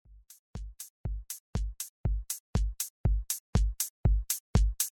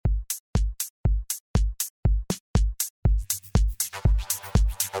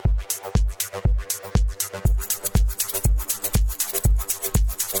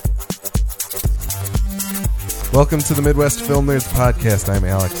Welcome to the Midwest Film Nerds Podcast. I'm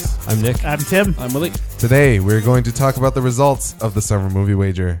Alex. I'm Nick. I'm Tim. I'm Willie. Today, we're going to talk about the results of the Summer Movie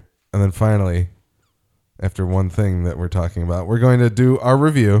Wager. And then finally, after one thing that we're talking about, we're going to do our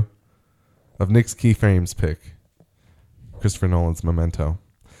review of Nick's Keyframes pick, Christopher Nolan's Memento.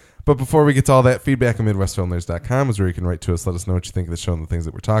 But before we get to all that, feedback at MidwestFilmNerds.com is where you can write to us. Let us know what you think of the show and the things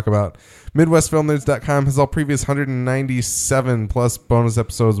that we're talking about. MidwestFilmNerds.com has all previous 197 plus bonus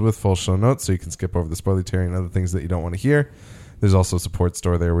episodes with full show notes, so you can skip over the spoiler-terry and other things that you don't want to hear. There's also a support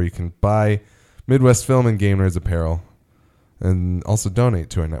store there where you can buy Midwest Film and Game Nerds apparel and also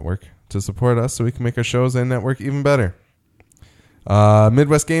donate to our network to support us so we can make our shows and network even better.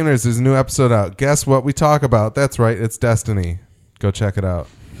 Midwest Game Nerds, there's a new episode out. Guess what we talk about? That's right, it's Destiny. Go check it out.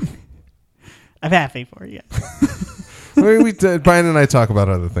 I'm happy for you. Brian and I talk about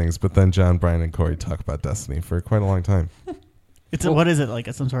other things, but then John, Brian, and Corey talk about Destiny for quite a long time. What is it,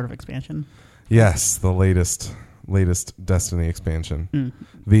 like some sort of expansion? Yes, the latest Destiny expansion.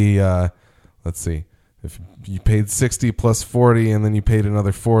 Let's see, if you paid $60 plus $40, and then you paid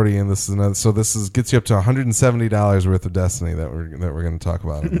another $40, and this is another, so this gets you up to $170 worth of Destiny that we're going to talk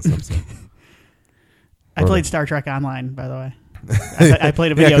about in this episode. I played Star Trek Online, by the way. I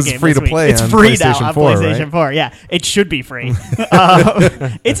played a video game. It's free to play. It's on free PlayStation now on 4, PlayStation right? 4. Yeah, it should be free.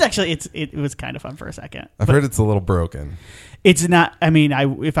 It was kind of fun for a second. I've heard it's a little broken. It's not. I mean,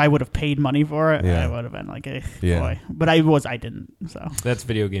 if I would have paid money for it, Yeah. I would have been like, Yeah. boy. But I didn't. So That's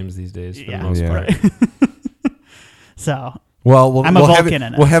video games these days for yeah, the most part. right. So Well, I'm a Vulcan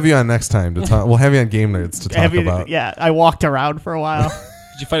in it. We'll have you on next time to talk. We'll have you on Game Nerds to talk about. Yeah, I walked around for a while.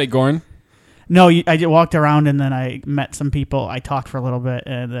 Did you fight at Gorn? No, I just walked around and then I met some people. I talked for a little bit,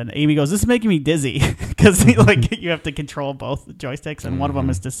 and then Amy goes, "This is making me dizzy," because like you have to control both joysticks, and one of them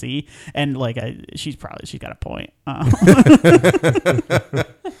is to see. And like she's got a point.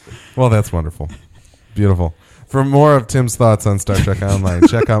 Well, that's wonderful, beautiful. For more of Tim's thoughts on Star Trek Online,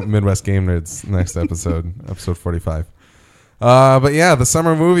 check out Midwest Game Nerds next episode 45. But yeah, the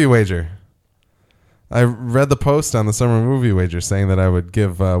Summer Movie Wager. I read the post on the Summer Movie Wager saying that I would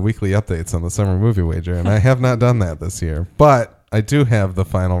give weekly updates on the Summer Movie Wager, and I have not done that this year. But I do have the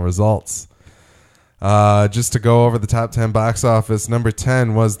final results. Just to go over the top 10 box office, number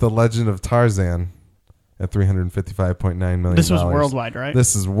 10 was The Legend of Tarzan at $355.9 million. This was worldwide, right?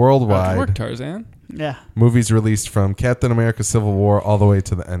 This is worldwide. Good work, Tarzan. Yeah. Movies released from Captain America Civil War all the way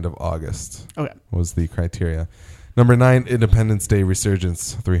to the end of August. Okay. Was the criteria. Number 9, Independence Day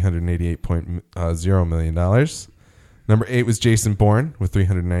Resurgence, $388.0 million. Number 8 was Jason Bourne with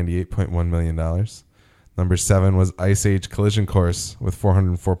 $398.1 million. Number 7 was Ice Age Collision Course with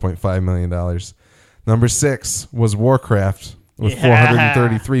 $404.5 million. Number 6 was Warcraft with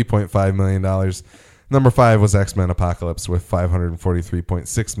 $433.5 million. Number 5 was X-Men Apocalypse with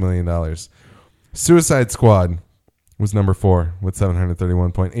 $543.6 million. Suicide Squad was number 4 with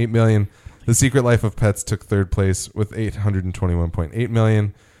 $731.8 million. The Secret Life of Pets took third place with $821.8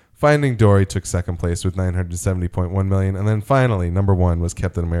 million. Finding Dory took second place with $970.1 million. And then finally, number 1 was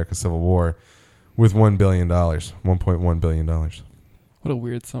Captain America Civil War with $1 billion, $1.1 billion. What a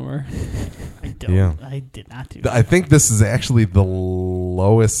weird summer. I did not do that. I think this is actually the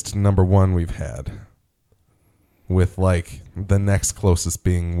lowest number 1 we've had, with like the next closest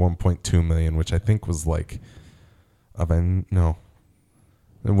being 1.2 million, which I think was like no.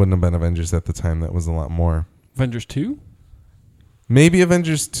 It wouldn't have been Avengers at the time. That was a lot more. Avengers 2? Maybe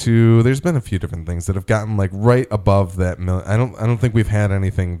Avengers 2. There's been a few different things that have gotten like right above that million. I don't think we've had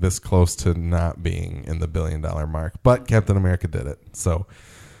anything this close to not being in the $1 billion mark. But Captain America did it. So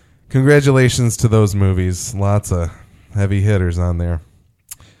congratulations to those movies. Lots of heavy hitters on there.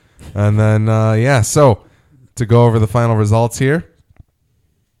 And then so to go over the final results here,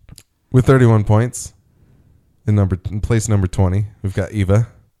 with 31 points. In place number 20, we've got Eva,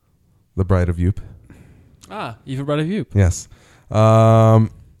 the Bride of Yoop. Eva, Bride of Yoop. Yes.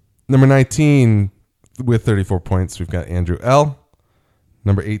 Number 19, with 34 points, we've got Andrew L.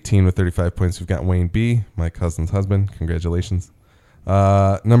 Number 18, with 35 points, we've got Wayne B., my cousin's husband. Congratulations.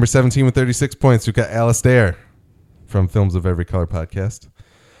 Number 17, with 36 points, we've got Alistair from Films of Every Color podcast.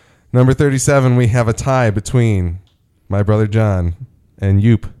 Number 37, we have a tie between my brother John and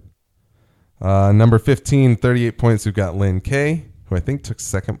Yoop. Number 15, 38 points, we've got Lynn K., who I think took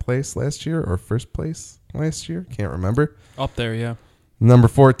second place last year or first place last year. Can't remember. Up there, yeah. Number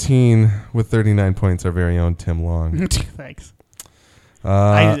 14, with 39 points, our very own Tim Long. Thanks.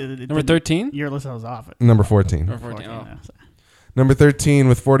 Number 13? Your list was off. Number 14. Number 14. Oh. Number 13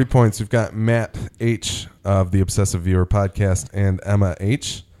 with 40 points, we've got Matt H. of the Obsessive Viewer podcast and Emma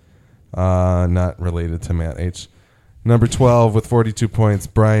H. Not related to Matt H. Number 12 with 42 points,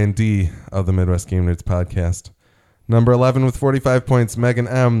 Brian D. of the Midwest Game Nerds podcast. Number 11 with 45 points, Megan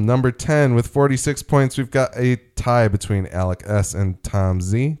M. Number 10 with 46 points, we've got a tie between Alec S. and Tom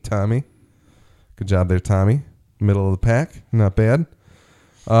Z. Tommy. Good job there, Tommy. Middle of the pack. Not bad.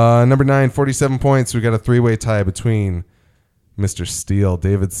 Number 9, 47 points. We've got a three-way tie between Mr. Steele,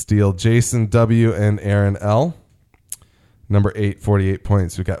 David Steele, Jason W., and Aaron L. Number 8, 48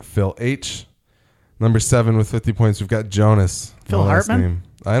 points. We've got Phil H. Number 7 with 50 points. We've got Jonas. Phil Hartman?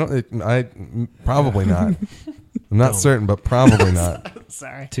 I probably not. I'm not certain, but probably not.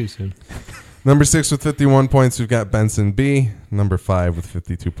 Sorry. Too soon. Number 6 with 51 points, we've got Benson B. Number 5 with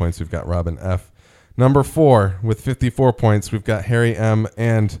 52 points, we've got Robin F. Number 4 with 54 points, we've got Harry M.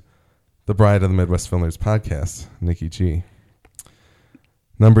 and the Bride of the Midwest Filmers podcast, Nikki G.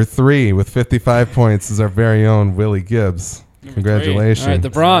 Number 3 with 55 points is our very own Willie Gibbs. Congratulations. All right, the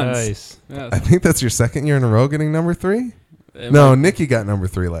bronze. Nice. Yes. I think that's your second year in a row getting number 3? No, Nikki got number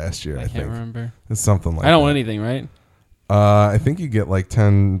 3 last year, I can't think. remember. It's something like that. I don't win anything, right? I think you get like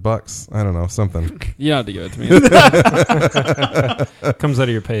 $10. I don't know, something. You don't have to give it to me. Comes out of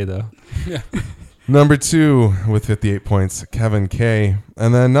your pay, though. Yeah. Number 2 with 58 points, Kevin K.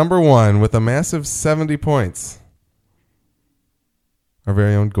 And then number 1 with a massive 70 points, our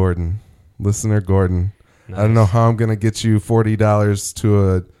very own Gordon. Listener Gordon. Nice. I don't know how I'm going to get you $40 to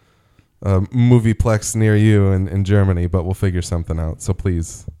a movieplex near you in Germany, but we'll figure something out. So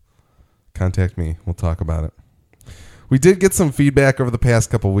please contact me. We'll talk about it. We did get some feedback over the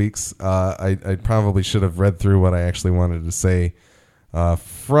past couple weeks. I probably should have read through what I actually wanted to say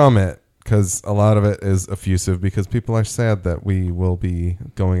from it, because a lot of it is effusive because people are sad that we will be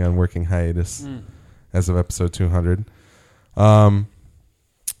going on working hiatus as of episode 200.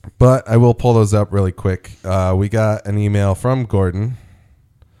 But I will pull those up really quick. We got an email from Gordon.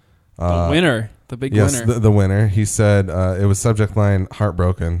 The winner. The big yes, winner. the winner. He said it was subject line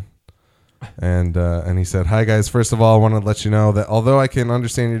heartbroken. And he said, "Hi guys, first of all, I want to let you know that although I can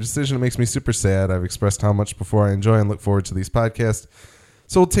understand your decision, it makes me super sad. I've expressed how much before I enjoy and look forward to these podcasts.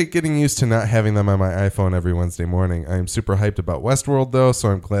 So it'll take getting used to not having them on my iPhone every Wednesday morning. I am super hyped about Westworld though, so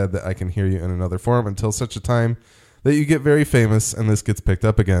I'm glad that I can hear you in another form until such a time that you get very famous and this gets picked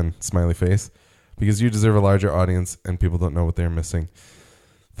up again, smiley face, because you deserve a larger audience and people don't know what they're missing."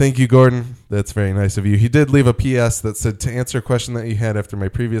 Thank you, Gordon. That's very nice of you. He did leave a PS that said, "To answer a question that you had after my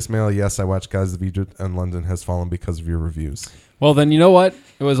previous mail, yes, I watched Gods of Egypt and London Has Fallen because of your reviews." Well, then you know what?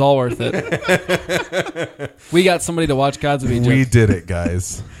 It was all worth it. We got somebody to watch Gods of Egypt. We did it,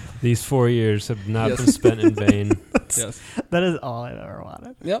 guys. These 4 years have not Yes. been spent in vain. Yes. That is all I've ever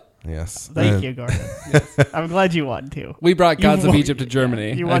wanted. Yep. Yes. Thank you, Gordon. I'm glad you won, too. We brought You Gods of won- Egypt to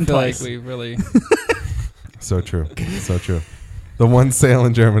Germany. you won I feel twice. like we really... So true. So true. The one sale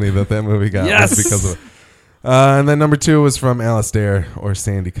in Germany that movie got Yes! was because of it. And then number 2 was from Alistair, or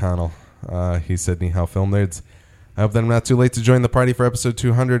Sandy Connell. He said, "Ni hao, film nerds. I hope that I'm not too late to join the party for episode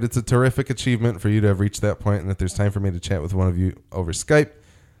 200. It's a terrific achievement for you to have reached that point, and if there's time for me to chat with one of you over Skype,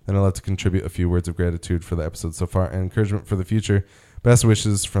 then I'd love to contribute a few words of gratitude for the episode so far and encouragement for the future. Best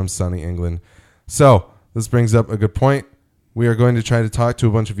wishes from sunny England." So, this brings up a good point. We are going to try to talk to a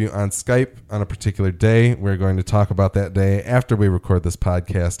bunch of you on Skype on a particular day. We're going to talk about that day after we record this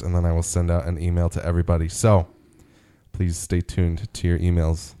podcast, and then I will send out an email to everybody. So, please stay tuned to your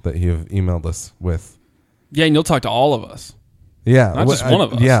emails that you have emailed us with. Yeah, and you'll talk to all of us. Yeah. Not just one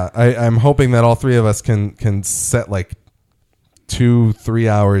of us. Yeah, I'm hoping that all three of us can set like 2-3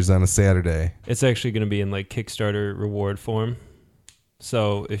 hours on a Saturday. It's actually going to be in like Kickstarter reward form.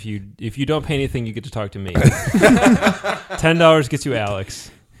 So if you don't pay anything, you get to talk to me. $10 gets you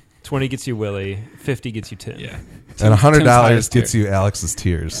Alex. 20 gets you Willie. 50 gets you Tim. Yeah. And $100 highest gets tier. you Alex's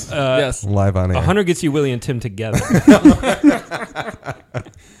tears. Yes. Live on air. 100 gets you Willie and Tim together.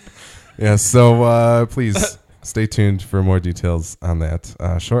 Yeah, so please stay tuned for more details on that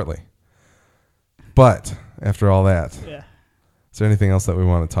shortly. But after all that, Yeah. is there anything else that we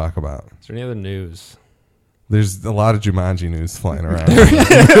want to talk about? Is there any other news? There's a lot of Jumanji news flying around.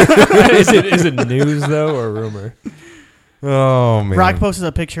 is it news though or rumor? Oh, man. Rock posted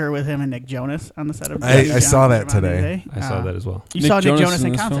a picture with him and Nick Jonas on the set of I saw that today. I saw that as well. You Nick saw Nick Jonas Jonas in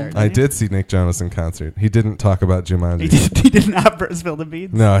in this concert. I did see Nick Jonas in concert. He didn't talk about Jumanji. He did not spill the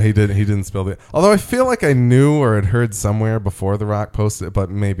beans. No, he didn't spill the. Although I feel like I knew or had heard somewhere before The Rock posted it, but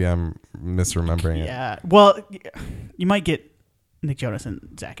maybe I'm misremembering it. Yeah. Well, you might get Nick Jonas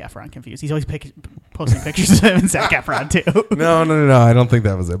and Zac Efron confused. He's always posting pictures of him and Zac Efron too. No. I don't think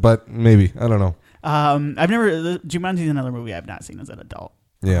that was it, but maybe. I don't know. Jumanji is another movie I've not seen as an adult.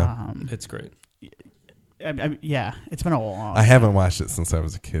 Yeah. It's great. Yeah, it's been a long. I haven't watched it since I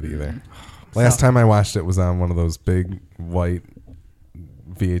was a kid either. Last time I watched it was on one of those big white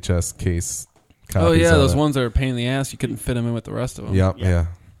VHS case copies. Oh yeah, of those it. ones that are a pain in the ass. You couldn't fit them in with the rest of them. Yep. Yeah. Yeah.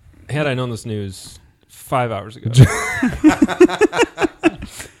 Had I known this news 5 hours ago,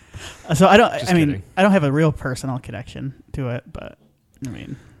 So I don't. Just I mean, kidding. I don't have a real personal connection to it, but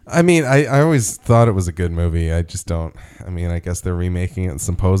I mean, I always thought it was a good movie. I just don't. I mean, I guess they're remaking it, and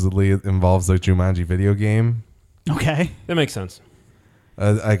supposedly it involves the Jumanji video game. okay. that makes sense.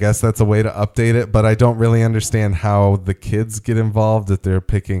 I guess that's a way to update it, but I don't really understand how the kids get involved if they're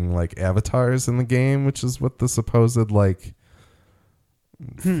picking like avatars in the game, which is what the supposed like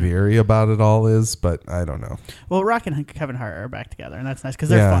theory about it all is. But I don't know. Well, Rock and Kevin Hart are back together, and that's nice because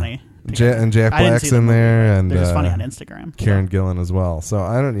they're Yeah. funny. And Jack I didn't Black's see the in movie, there, but and they're just funny on Instagram. Karen Gillan as well. So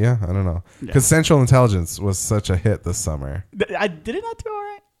I don't know. Yeah. Because Central Intelligence was such a hit this summer. Did it not do all right?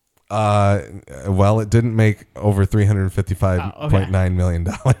 Well, it didn't make over $355.9 million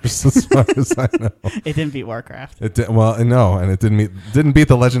as far as I know. It didn't beat Warcraft. It did, well, no, and it didn't beat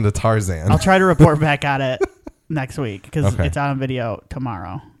The Legend of Tarzan. I'll try to report back on it next week because Okay. it's on video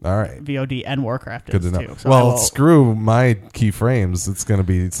tomorrow. All right. VOD and Warcraft Good is to know. too. So Well, screw my keyframes. It's going to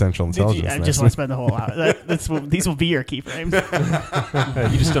be Central Intelligence. I next just want week. to spend the whole hour. These will be your keyframes.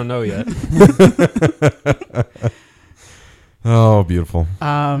 You just don't know yet. Oh, beautiful.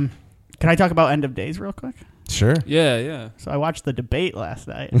 Can I talk about End of Days real quick? Sure. Yeah. So I watched the debate last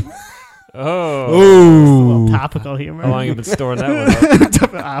night. Oh, A little Ooh. topical humor. how long have you been storing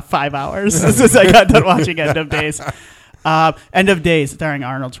that one up? 5 hours since I got done watching End of Days. End of Days, starring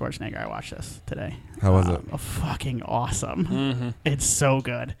Arnold Schwarzenegger. I watched this today. How was it? Fucking awesome. Mm-hmm. It's so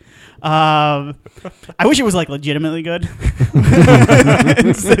good. I wish it was like legitimately good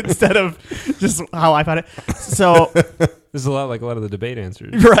instead of just how I found it. So, This is a lot like a lot of the debate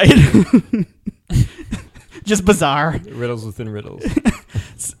answers. right. Just bizarre. Riddles within riddles.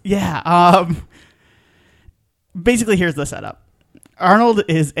 Yeah. Basically, here's the setup. Arnold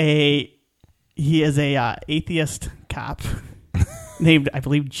is a atheist cop named, I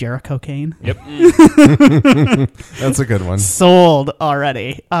believe, Jericho Kane. Yep. That's a good one. Sold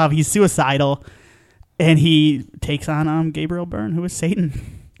already. He's suicidal, and he takes on Gabriel Byrne, who is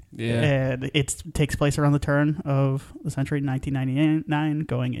Satan. Yeah. And it takes place around the turn of the century, 1999,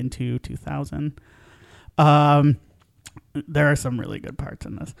 going into 2000. There are some really good parts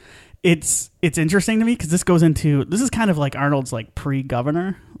in this. It's interesting to me because this is kind of like Arnold's like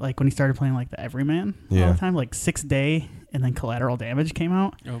pre-Governor, like when he started playing like the Everyman all Yeah. the time, like 6th Day, and then Collateral Damage came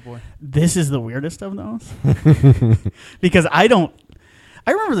out. Oh boy. This is the weirdest of those because I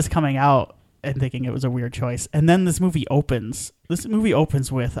remember this coming out and thinking it was a weird choice, and then this movie opens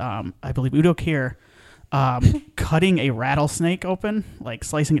with I believe Udo Kier cutting a rattlesnake open, like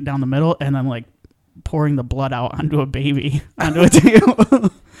slicing it down the middle, and then like pouring the blood out onto a baby onto a table.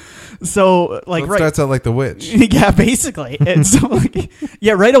 So like So it starts out like The Witch. yeah, basically. And so like,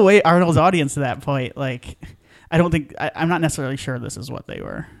 yeah, right away Arnold's audience to that point, like I'm not necessarily sure this is what they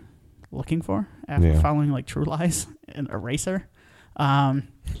were looking for after following like True Lies and Eraser.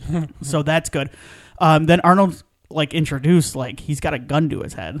 So that's good. Then Arnold like introduced, like he's got a gun to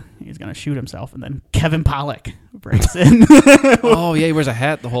his head. He's gonna shoot himself, and then Kevin Pollak breaks in. Oh yeah, he wears a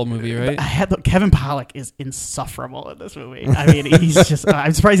hat the whole movie, right? Kevin Pollak is insufferable in this movie. I mean, he's just.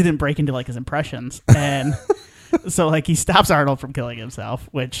 I'm surprised he didn't break into like his impressions, and so like he stops Arnold from killing himself.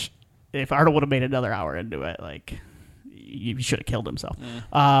 Which, if Arnold would have made another hour into it, like he should have killed himself.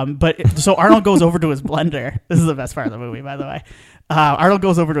 But so Arnold goes over to his blender. This is the best part of the movie, by the way. Arnold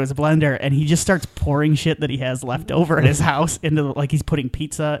goes over to his blender and he just starts pouring shit that he has left over at his house into like he's putting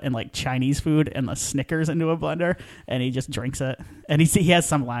pizza and like Chinese food and the Snickers into a blender, and he just drinks it. And he has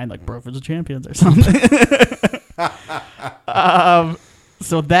some line like "Bro for the champions" or something.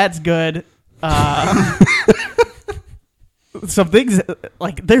 So that's good. Some things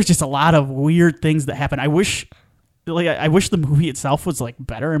like there's just a lot of weird things that happen. I wish the movie itself was like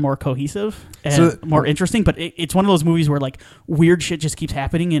better and more cohesive and more interesting, but it's one of those movies where like weird shit just keeps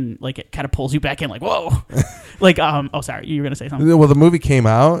happening and like it kind of pulls you back in like, whoa. Like sorry, you were gonna say something. Well, the movie came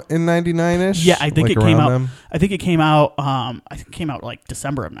out in 99-ish. Yeah, I think like it came around out. them? I think it came out. I think it came out like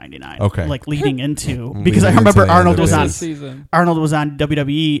December of '99. Okay. like leading into Leading because I into remember the end Arnold of was it. on Season.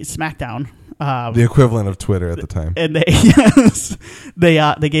 WWE SmackDown. The equivalent of Twitter at the time. And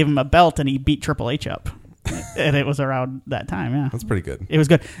they gave him a belt and he beat Triple H up, and it was around that time. Yeah, That's pretty good. it was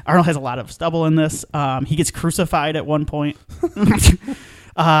good. Arnold has a lot of stubble in this. He gets crucified at one point.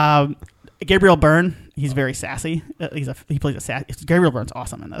 Gabriel Byrne, he's very sassy. He plays a sassy. Gabriel Byrne's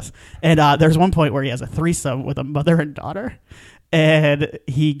awesome in this. And there's one point where he has a threesome with a mother and daughter, and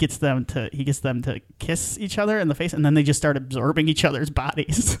he gets them to kiss each other in the face, and then they just start absorbing each other's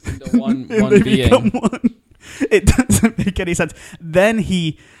bodies. The one And they being. become one. It doesn't make any sense. Then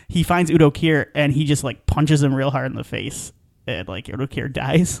he finds Udo Kier and he just like punches him real hard in the face, and like Udo Kier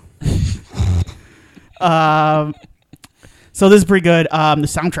dies. So this is pretty good. The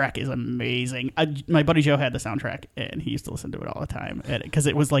soundtrack is amazing. My buddy Joe had the soundtrack, and he used to listen to it all the time because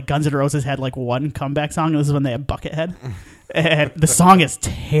it was like Guns N' Roses had like one comeback song. And this is when they had Buckethead, and the song is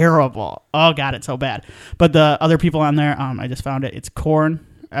terrible. Oh god, it's so bad. But the other people on there, I just found it. It's Korn,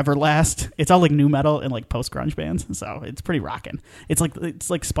 Everlast. It's all like new metal and like post grunge bands, so it's pretty rocking. It's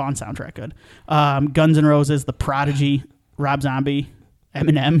like Spawn soundtrack good. Guns N' Roses, The Prodigy, Rob Zombie,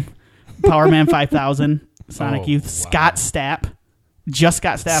 Eminem, Power Man 5000. Sonic Youth, Scott Stapp, just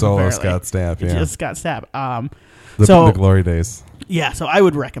Scott Stapp. Solo apparently. Scott Stapp, yeah. Just Scott Stapp. The glory days. Yeah, so I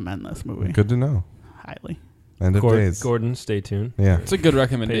would recommend this movie Good to know. highly. End of days. Gordon, stay tuned. Yeah. It's a good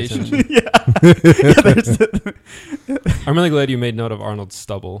recommendation. I'm really glad you made note of Arnold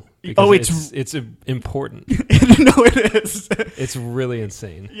Stubble. Oh, it's important. No, it is. It's really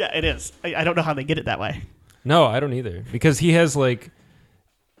insane. Yeah, it is. I don't know how they get it that way. No, I don't either. Because he has like,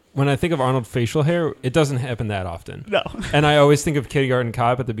 when I think of Arnold facial hair, it doesn't happen that often. No. And I always think of Kindergarten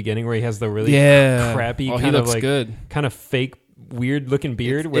Cop at the beginning where he has the really crappy he kind of looks like good. kind of fake weird looking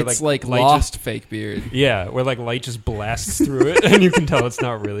beard where It's like light lost fake beard. yeah, where like light just blasts through it and you can tell it's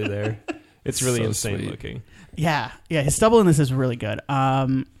not really there. It's really So insane sweet. looking. Yeah, his stubble in this is really good.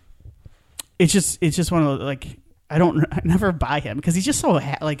 It's just one of the, like, I never buy him because he's just so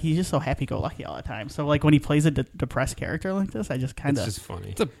he's just so happy go lucky all the time. So like when he plays a depressed character like this, I just kind It's of just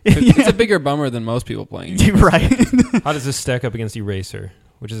funny. It's a bigger bummer than most people playing. right. How does this stack up against Eraser,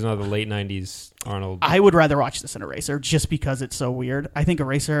 which is another late 90s Arnold? I would rather watch this than Eraser just because it's so weird. I think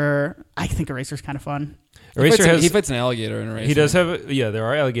Eraser's kind of fun. Eraser He fights an alligator in a race. He does have there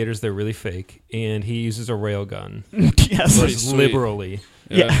are alligators. They're really fake, and he uses a rail gun Yes. Pretty sweet. liberally.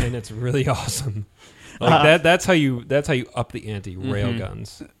 Yeah. And it's really awesome. Like that's how you up the ante. Rail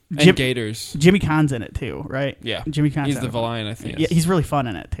guns. and gators. Jimmy Cahn's in it too, right? Yeah, Jimmy Cahn's he's in the it. villain, I think. Yeah, he's really fun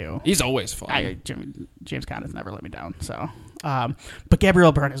in it too. He's always fun. James Caan has never let me down. So, but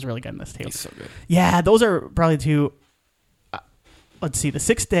Gabrielle Byrne is really good in this too. He's so good. Yeah, those are probably two. Let's see, The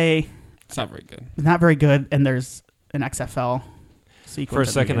Sixth Day, It's not very good. not very good, and there's an XFL sequence. For a at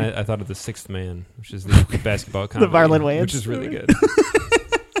the second, beginning. I thought of The Sixth Man, which is the basketball comedy, Marlon Wayans which is really movie. good.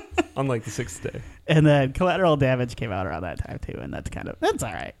 Unlike The Sixth Day. And then Collateral Damage came out around that time too, and that's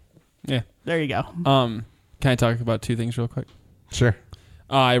all right. Yeah. There you go. Can I talk about two things real quick? Sure.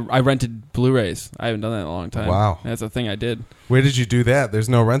 I rented Blu-rays. I haven't done that in a long time. Wow. That's a thing I did. Where did you do that? There's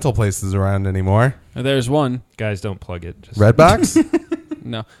no rental places around anymore. There's one. Guys, don't plug it. Just Redbox?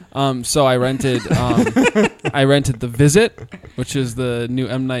 No. So I rented The Visit, which is the new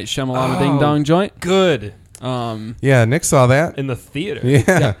M. Night Shyamalan Ding Dong joint. good. Yeah, Nick saw that. In the theater.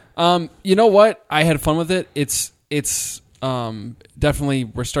 Yeah. You know what? I had fun with it. It's definitely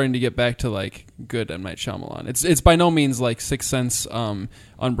we're starting to get back to like good M. Night Shyamalan. It's by no means like Sixth Sense,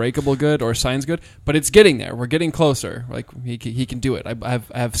 Unbreakable good or Signs good, but it's getting there. We're getting closer. Like he can do it. I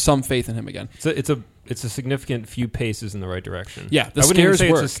have some faith in him again. It's a significant few paces in the right direction. Yeah, the I wouldn't even scares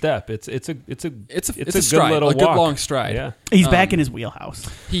say work. it's a step. It's a good stride, little a good walk. long stride. Yeah. He's back in his wheelhouse.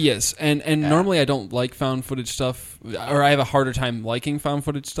 He is, and normally I don't like found footage stuff, or I have a harder time liking found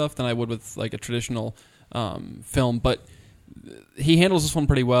footage stuff than I would with like a traditional film. But he handles this one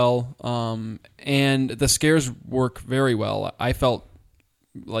pretty well, and the scares work very well. I felt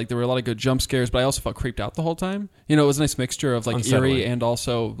like there were a lot of good jump scares, but I also felt creeped out the whole time. You know, it was a nice mixture of like Unsettling. eerie and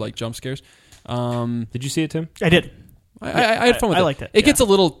also like jump scares. Did you see it, Tim? I did. I had fun with it. I liked it. It gets a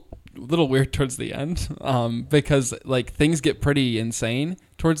little weird towards the end, because like things get pretty insane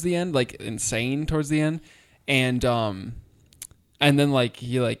towards the end, and then like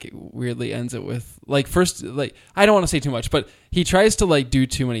he like weirdly ends it with like first like I don't want to say too much, but he tries to like do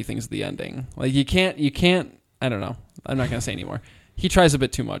too many things at the ending. Like you can't. I don't know. I'm not gonna say anymore. He tries a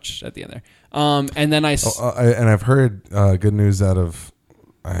bit too much at the end there. And then and I've heard good news out of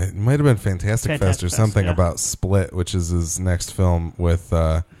it might have been Fantastic Fest or something yeah. about Split, which is his next film with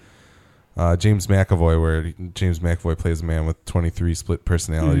James McAvoy, where James McAvoy plays a man with 23 split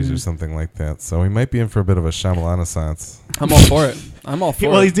personalities or something like that. So he might be in for a bit of a Shyamalan-assance. I'm all for it. I'm all for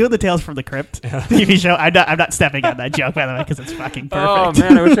Well, it. he's doing the Tales from the Crypt TV show. I'm not stepping on that joke, by the way, because it's fucking perfect. Oh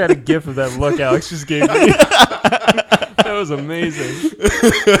man, I wish I had a gif of that look Alex just gave me. That was amazing.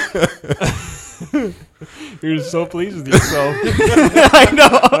 You're so pleased with yourself. I know.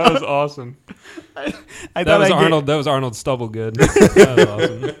 That was awesome. I That thought was I'd Arnold. That was Arnold Stubble good.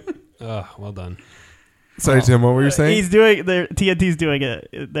 That was awesome. Well done. Sorry, Tim, what were you saying? He's doing TNT's doing it.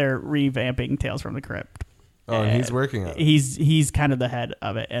 They're revamping Tales from the Crypt. And he's working on it. He's kind of the head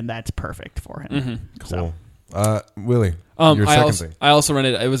of it, and that's perfect for him. Mm-hmm. Cool. So Willie, Um, your I second also, thing. I also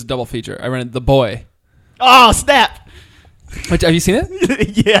rented. It was a double feature. I rented The Boy. Oh, snap! Which, have you seen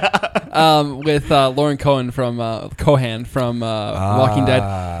it? Yeah. With Lauren Cohan from Walking Dead,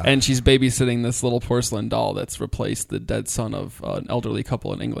 and she's babysitting this little porcelain doll that's replaced the dead son of an elderly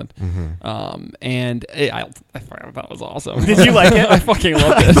couple in England. And I thought that was awesome. Did you like it? I fucking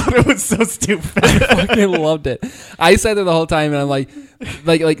loved I it. thought it was so stupid. I fucking loved it. I sat there the whole time, and I'm like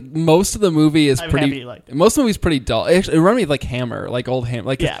most of the movie is I'm pretty. happy you liked it. Most of the movie's pretty dull. Actually, it reminded me of like Hammer, like old Hammer.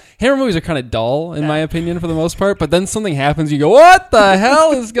 Like Yeah. Hammer movies are kind of dull in my opinion for the most part. But then something happens, you go, "What the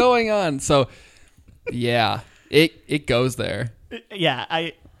hell is going on?" So, yeah, it goes there. Yeah,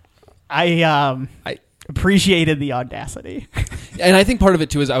 I appreciated the audacity. And I think part of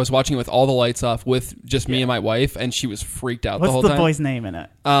it too is I was watching it with all the lights off, with just me and my wife, and she was freaked out What's the whole the time. boy's name in it?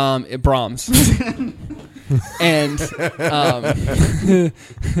 Brahms. And you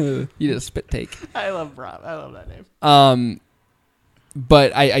did a spit take. I love Rob. I love that name.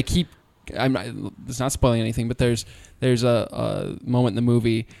 But I keep. It's not spoiling anything, but there's a moment in the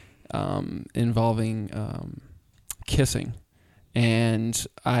movie involving kissing. And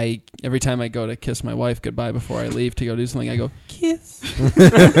every time I go to kiss my wife goodbye before I leave to go do something, I go, kiss.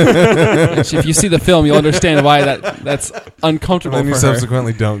 Which, if you see the film, you'll understand why that's uncomfortable And then you for her.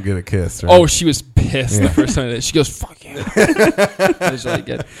 subsequently don't get a kiss, right? Oh, she was pissed the first time I did it. She goes, fuck you. It was really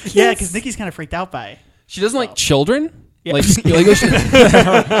good. Yeah, because Nikki's kind of freaked out by. She doesn't like children. Yeah. Let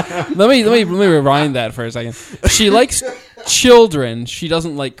me rewind that for a second. She likes children. She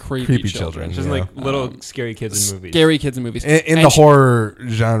doesn't like creepy children. Just Yeah. like little scary kids in movies. Scary kids in movies. In And the horror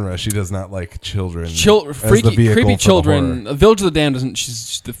genre, she does not like children. as the freaky, vehicle creepy for the children. horror. Village of the Damned doesn't.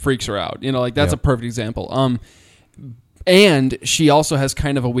 She's the freaks her out. You know, like that's Yeah. a perfect example. And she also has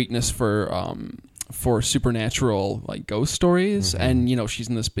kind of a weakness for supernatural, like ghost stories. Mm-hmm. And you know, she's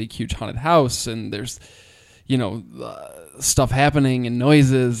in this big, huge haunted house, and there's, you know, stuff happening and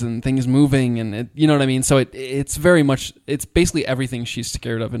noises and things moving, and you know what I mean. So it's very much, it's basically everything she's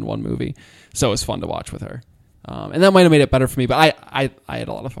scared of in one movie. So it's fun to watch with her, and that might have made it better for me. But I had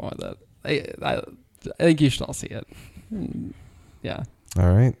a lot of fun with that. I think you should all see it. Yeah.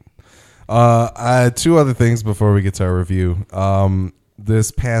 All right. I had two other things before we get to our review.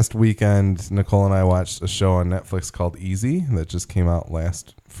 This past weekend, Nicole and I watched a show on Netflix called Easy that just came out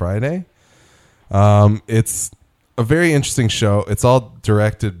last Friday. It's a very interesting show. It's all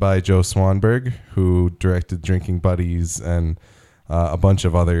directed by Joe Swanberg, who directed Drinking Buddies and a bunch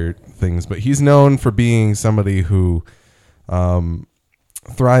of other things. But he's known for being somebody who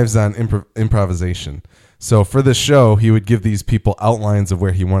thrives on improvisation. So for the show, he would give these people outlines of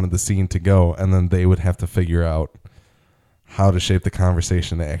where he wanted the scene to go, and then they would have to figure out how to shape the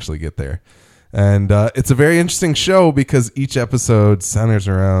conversation to actually get there. And it's a very interesting show because each episode centers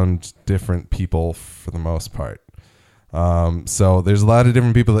around different people for the most part. So there's a lot of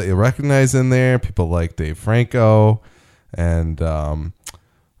different people that you recognize in there. People like Dave Franco and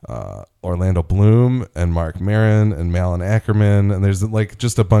Orlando Bloom and Mark Maron and Malin Ackerman. And there's like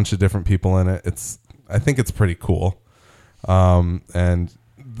just a bunch of different people in it. I think it's pretty cool. And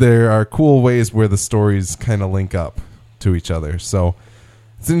there are cool ways where the stories kind of link up to each other. So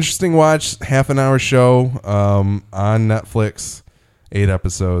it's an interesting watch, half an hour show on Netflix, 8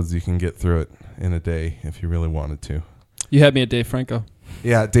 episodes. You can get through it in a day if you really wanted to. You had me at Dave Franco.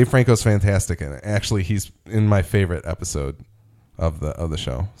 Yeah, Dave Franco's fantastic in it. Actually, he's in my favorite episode of the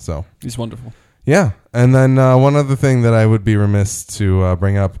show. So He's wonderful. yeah, and then one other thing that I would be remiss to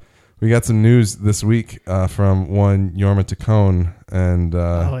bring up. We got some news this week from one Jorma Taccone and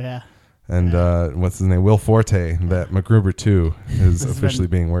Oh yeah. and what's his name, Will Forte, that MacGruber 2 is officially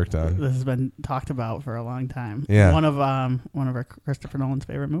being worked on. This has been talked about for a long time. Yeah. One of our Christopher Nolan's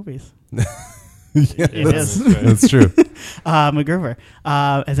favorite movies. Yeah, It is. That's true. MacGruber.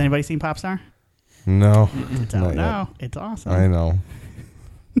 Has anybody seen Popstar? No, It's not out yet. now. It's awesome. I know.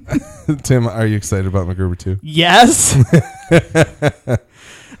 Tim, are you excited about MacGruber 2? Yes.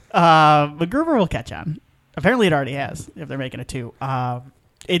 MacGruber will catch on. Apparently, it already has. If they're making a 2,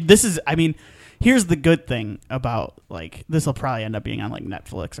 here's the good thing about this will probably end up being on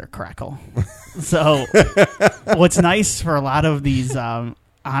Netflix or Crackle. So, what's nice for a lot of these,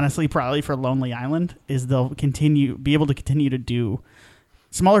 honestly, probably for Lonely Island, is they'll be able to continue to do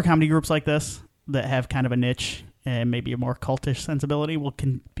smaller comedy groups like this that have kind of a niche and maybe a more cultish sensibility will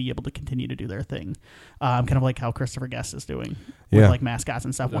be able to continue to do their thing. Kind of like how Christopher Guest is doing with mascots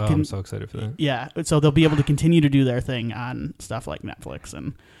and stuff. I'm so excited for that. Yeah, so they'll be able to continue to do their thing on stuff like Netflix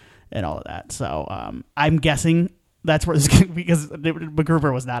and all of that. So I'm guessing that's where this because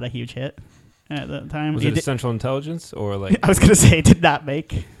MacGruber was not a huge hit at the time. Was it Central Intelligence or I was going to say it did not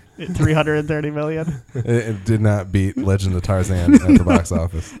make $330 million. It did not beat Legend of Tarzan at the box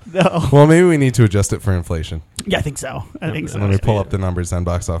office. No. Well, maybe we need to adjust it for inflation. Yeah, I think so. I think so. Let me pull up the numbers on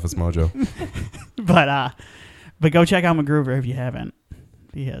Box Office Mojo. But go check out MacGruber if you haven't,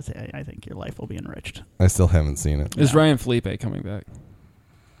 because I think your life will be enriched. I still haven't seen it. Is Ryan Felipe coming back?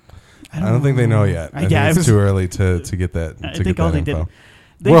 I don't think they know yet. I think it's too early to get that. I to think get all that they info. did.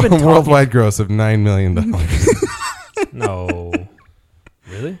 They've been talking- Worldwide gross of $9 million. No.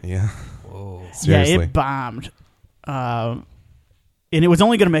 Really? Yeah. Whoa. Seriously. Yeah, it bombed. And it was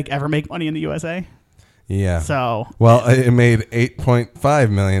only going to ever make money in the USA. Yeah. So Well, it made $8.5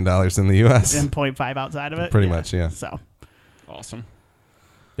 million in the U.S. and 0.5 outside of it. Pretty much, yeah. So Awesome.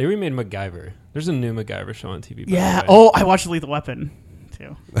 They remade MacGyver. There's a new MacGyver show on TV. by yeah. the way. Oh, I watched Lethal Weapon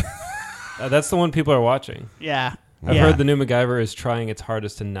too. That's the one people are watching. Yeah. I've yeah. heard the new MacGyver is trying its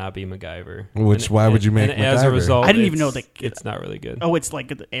hardest to not be MacGyver. Why would you make and as a MacGyver? result, I didn't even know it's not really good. Oh, it's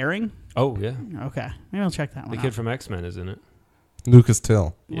like airing. Oh yeah, Okay, maybe I'll check that one the out. kid from X-Men is in it. Lucas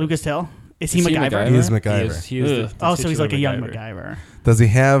Till. Lucas Till. Is he Is he MacGyver? MacGyver? He is He MacGyver. is, he is the Oh, so he's titular like a young MacGyver. Does he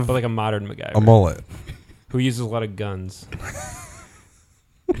have but like a modern MacGyver, a mullet? who uses a lot of guns.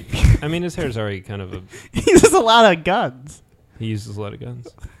 I mean, his hair's already kind of a. He uses a lot of guns. He uses a lot of guns.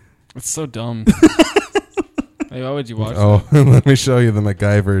 It's so dumb. Hey, why would you watch Oh, that? let me show you the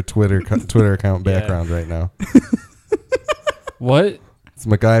MacGyver Twitter account Yeah. background right now. What? It's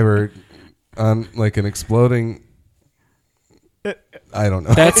MacGyver on like an exploding. I don't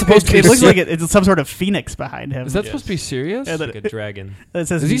know. That's supposed to be. It looks like it's some sort of phoenix behind him. Is that Yes. supposed to be serious? Yeah, Like a dragon. It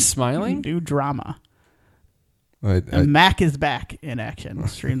says Is he smiling? New drama. I- And Mac is back in action.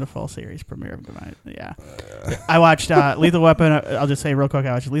 Stream the full series premiere of Goodnight. Yeah, I watched Lethal Weapon. I'll just say real quick.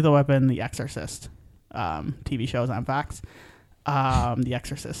 I watched Lethal Weapon, The Exorcist, TV shows on Fox. The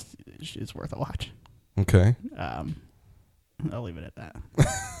Exorcist is worth a watch. okay. I'll leave it at that.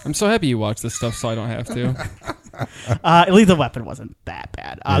 I'm so happy you watch this stuff, so I don't have to. Lethal Weapon wasn't that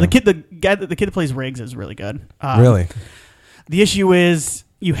bad. Yeah. The kid that plays Riggs is really good. Really? The issue is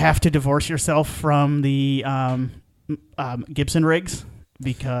you have to divorce yourself from the Gibson Riggs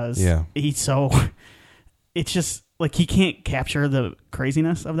because he's so. It's just like he can't capture the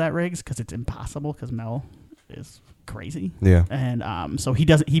craziness of that Riggs because it's impossible because Mel is crazy. Yeah. And so he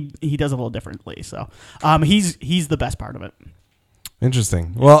does a little differently. So he's the best part of it.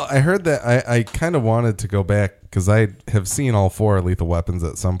 Interesting. Well, I heard that I kind of wanted to go back because I have seen all 4 Lethal Weapons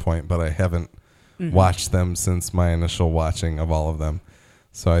at some point, but I haven't watched them since my initial watching of all of them.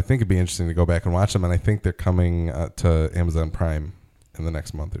 So I think it'd be interesting to go back and watch them, and I think they're coming to Amazon Prime in the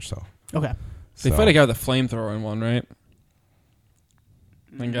next month or so. Okay. They fight a guy with a flamethrower in one, right?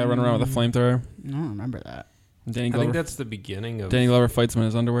 That guy running around with a flamethrower. I don't remember that. Danny I think Glover. that's the beginning of Danny Glover fights him in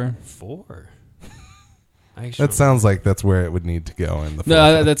his underwear. 4. I actually That sounds like that's where it would need to go in the.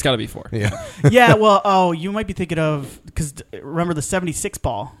 No, that's got to be 4. Yeah. Yeah, well, you might be thinking of because remember the 76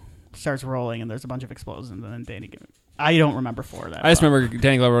 ball starts rolling and there's a bunch of explosions and then Danny. I don't remember 4 of that. I just remember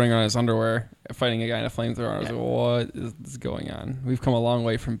Danny Glover running around in his underwear, fighting a guy in a flamethrower. I was like, "What is going on? We've come a long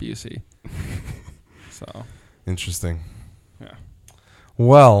way from Busey." So Interesting. yeah.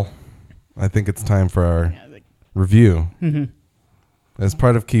 Well, I think it's time for our review. Mm-hmm. As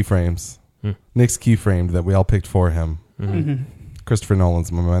part of Keyframes, Nick's Keyframed that we all picked for him. Mm-hmm. Christopher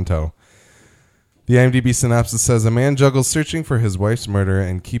Nolan's Memento. The IMDb synopsis says a man juggles searching for his wife's murder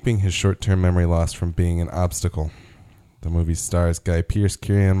and keeping his short-term memory loss from being an obstacle. The movie stars Guy Pearce,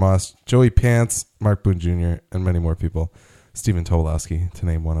 Carrie-Anne Moss, Joey Pants, Mark Boone Jr., and many more people. Stephen Tobolowsky, to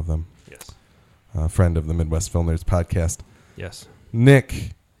name one of them. Yes. A friend of the Midwest Film Nerds podcast. Yes.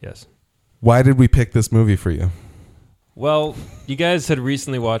 Nick, Yes. why did we pick this movie for you? Well, you guys had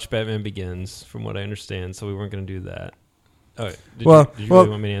recently watched Batman Begins, from what I understand, so we weren't going to do that. Oh, did you really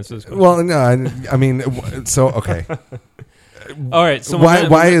want me to answer this question? Well, no, I mean, so okay. All right. So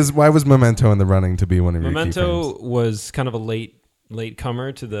why was Memento in the running to be one of your Memento keyframes? was kind of a late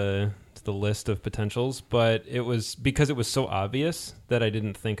comer to the list of potentials, but it was because it was so obvious that I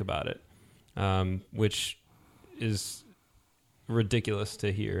didn't think about it, which is ridiculous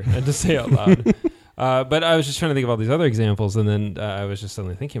to hear and to say out loud. But I was just trying to think of all these other examples, and then I was just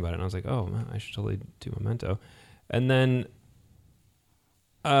suddenly thinking about it, and I was like, oh, man, I should totally do Memento. And then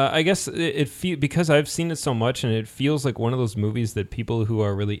I guess it because I've seen it so much, and it feels like one of those movies that people who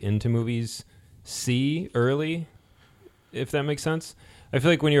are really into movies see early, if that makes sense. I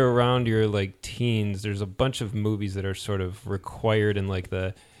feel like when you're around your like teens, there's a bunch of movies that are sort of required in like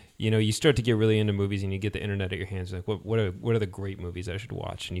the, you start to get really into movies and you get the internet at your hands. Like what are the great movies I should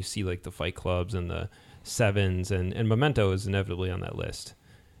watch? And you see like the Fight Clubs and the Sevens and Memento is inevitably on that list.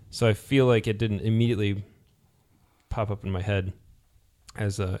 So I feel like it didn't immediately pop up in my head.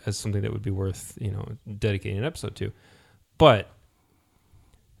 as something that would be worth dedicating an episode to. But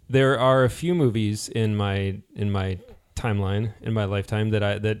there are a few movies in my timeline, in my lifetime, that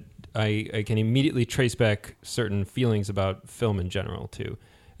I can immediately trace back certain feelings about film in general to,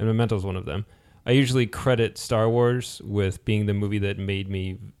 and Memento is one of them. I usually credit Star Wars with being the movie that made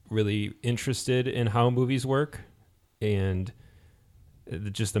me really interested in how movies work and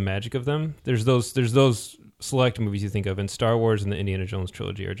just the magic of them. There's those select movies you think of, and Star Wars and the Indiana Jones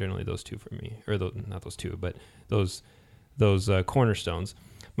trilogy are generally those two for me, or not those two, but those cornerstones.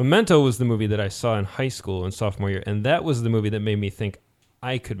 Memento was the movie that I saw in high school and sophomore year, and that was the movie that made me think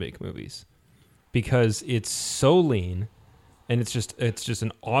I could make movies, because it's so lean, and it's just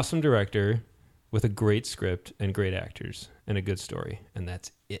an awesome director with a great script and great actors and a good story, and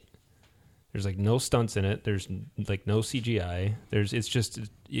that's it. There's like no stunts in it. There's like no CGI.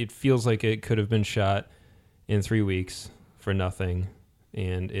 It feels like it could have been shot in 3 weeks for nothing,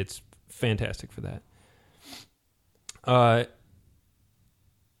 and it's fantastic for that.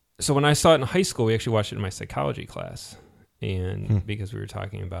 So when I saw it in high school, we actually watched it in my psychology class, and because we were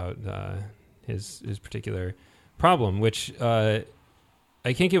talking about his particular problem, which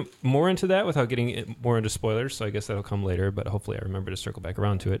I can't get more into that without getting more into spoilers, so I guess that'll come later, but hopefully I remember to circle back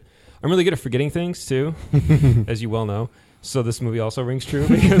around to it. I'm really good at forgetting things, too, as you well know. So this movie also rings true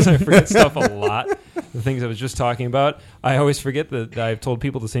because I forget stuff a lot. The things I was just talking about, I always forget that I've told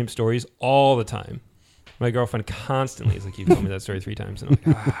people the same stories all the time. My girlfriend constantly is like, "You've told me that story 3 times." And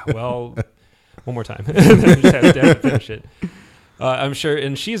I'm like, well, one more time. And I just have to finish it. I'm sure,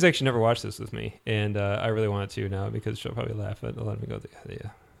 and she's actually never watched this with me, and I really want to now because she'll probably laugh at a lot of me go, "Yeah,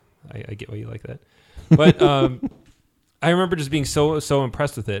 I get why you like that." But I remember just being so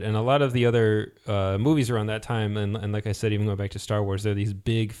impressed with it, and a lot of the other movies around that time, and like I said, even going back to Star Wars, they're these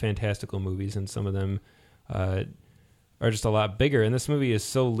big fantastical movies, and some of them are just a lot bigger. And this movie is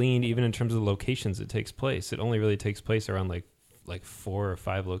so lean, even in terms of the locations it takes place. It only really takes place around like 4 or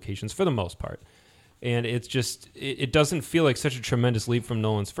 5 locations for the most part. And it's just, it doesn't feel like such a tremendous leap from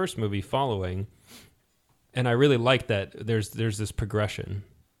Nolan's first movie Following. And I really like that there's this progression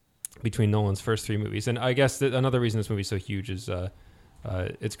between Nolan's first 3 movies. And I guess that another reason this movie's so huge is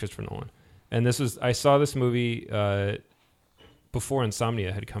it's Christopher Nolan. And I saw this movie before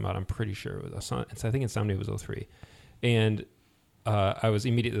Insomnia had come out, I'm pretty sure. I think Insomnia was 2003. And I was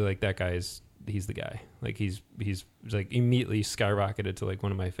immediately like, he's the guy. Like he's like immediately skyrocketed to like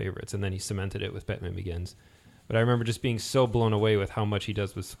one of my favorites, and then he cemented it with Batman Begins. But I remember just being so blown away with how much he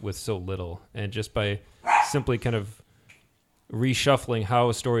does with so little, and just by simply kind of reshuffling how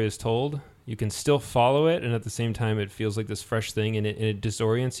a story is told, you can still follow it, and at the same time it feels like this fresh thing, and it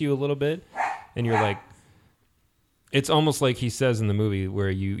disorients you a little bit, and you're like, it's almost like he says in the movie where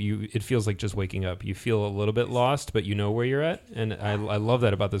it feels like just waking up. You feel a little bit lost, but you know where you're at. And I love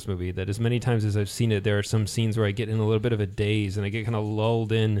that about this movie, that as many times as I've seen it, there are some scenes where I get in a little bit of a daze and I get kind of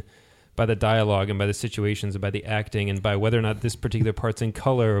lulled in by the dialogue and by the situations and by the acting and by whether or not this particular part's in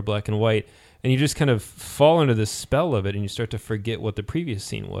color or black and white. And you just kind of fall into this spell of it, and you start to forget what the previous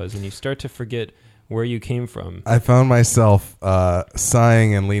scene was, and you start to forget where you came from. I found myself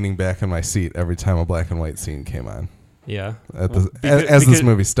sighing and leaning back in my seat every time a black and white scene came on. Yeah. As this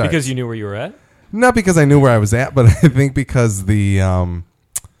movie starts. Because you knew where you were at? Not because I knew where I was at, but I think because without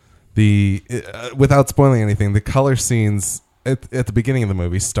spoiling anything, the color scenes at the beginning of the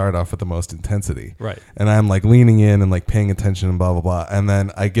movie start off with the most intensity. Right. And I'm like leaning in and like paying attention and blah, blah, blah. And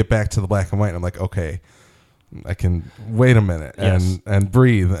then I get back to the black and white and I'm like, okay, I can wait a minute and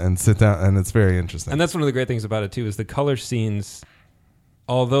breathe and sit down, and it's very interesting. And that's one of the great things about it too, is the color scenes,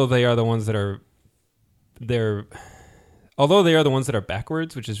 although they are the ones that are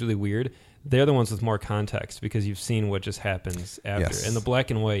backwards, which is really weird, they're the ones with more context because you've seen what just happens after. Yes. And the black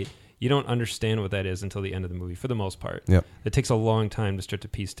and white, you don't understand what that is until the end of the movie, for the most part. Yep. It takes a long time to start to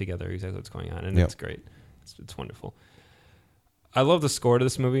piece together exactly what's going on, and Yep. It's great. It's wonderful. I love the score to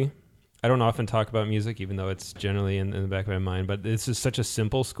this movie. I don't often talk about music, even though it's generally in the back of my mind, but this is such a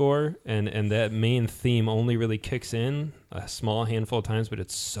simple score, and that main theme only really kicks in a small handful of times, but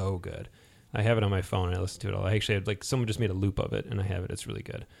it's so good. I have it on my phone, and I listen to it all. I actually had, someone just made a loop of it, and I have it. It's really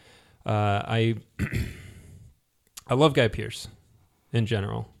good. I love Guy Pearce in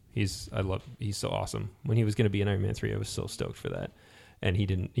general. He's so awesome. When he was going to be in Iron Man 3, I was so stoked for that. And he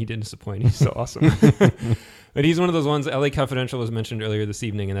didn't disappoint. He's so awesome. But he's one of those ones. LA Confidential was mentioned earlier this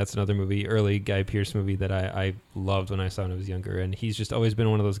evening, and that's another movie, early Guy Pearce movie that I loved when I saw when I was younger. And he's just always been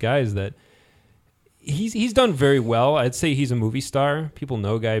one of those guys that he's done very well. I'd say he's a movie star. People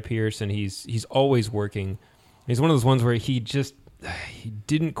know Guy Pearce, and he's always working. He's one of those ones where he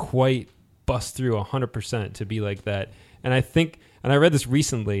didn't quite bust through 100% to be like that. And I think And I read this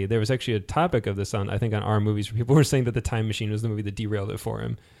recently. There was actually a topic of this on, I think, on Our Movies, where people were saying that The Time Machine was the movie that derailed it for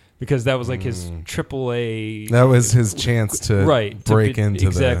him, because that was like his AAA. That was his chance to break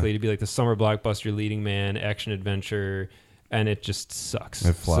into to be like the summer blockbuster leading man, action adventure, and it just sucks.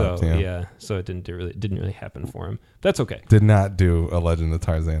 It flopped. So, so it didn't really happen for him. That's okay. Did not do a Legend of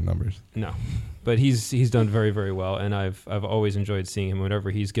Tarzan numbers. No, but he's done very, very well, and I've always enjoyed seeing him. Whenever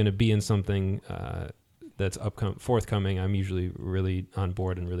he's going to be in something that's forthcoming, I'm usually really on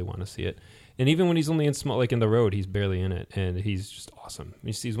board and really want to see it. And even when he's only in small, like in The Road, he's barely in it, and he's just awesome.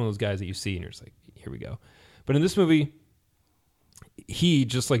 He's one of those guys that you see, and you're just like, here we go. But in this movie, he,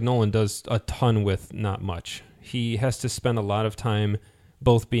 just like Nolan, does a ton with not much. He has to spend a lot of time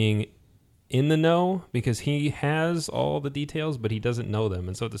both being in the know, because he has all the details, but he doesn't know them.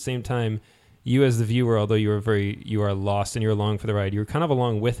 And so at the same time, you as the viewer, although you are lost and you're along for the ride, you're kind of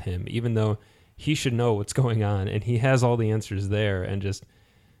along with him, even though he should know what's going on, and he has all the answers there, and just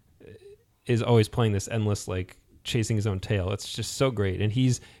is always playing this endless, like, chasing his own tail. It's just so great. And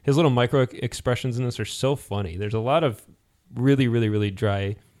his little micro expressions in this are so funny. There's a lot of really, really, really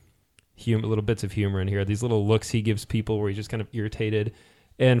dry little bits of humor in here. These little looks he gives people where he's just kind of irritated.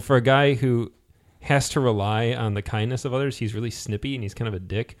 And for a guy who has to rely on the kindness of others, he's really snippy and he's kind of a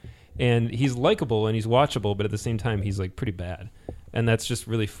dick. And he's likable and he's watchable, but at the same time, he's like pretty bad. And that's just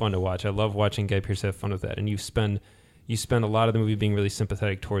really fun to watch. I love watching Guy Pearce have fun with that. And you spend a lot of the movie being really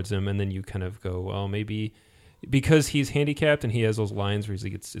sympathetic towards him, and then you kind of go, well, maybe because he's handicapped and he has those lines where he's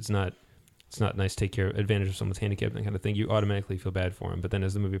like, it's not nice to take advantage of someone's handicap, that kind of thing, you automatically feel bad for him. But then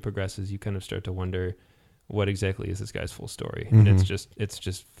as the movie progresses, you kind of start to wonder, what exactly is this guy's full story? And it's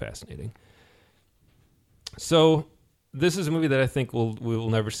just fascinating. So this is a movie that I think we will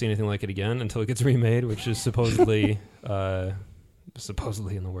never see anything like it again until it gets remade, which is supposedly in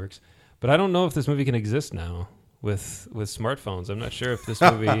the works. But I don't know if this movie can exist now with smartphones. I'm not sure if this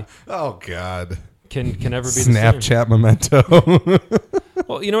movie oh God can ever be Snapchat Memento.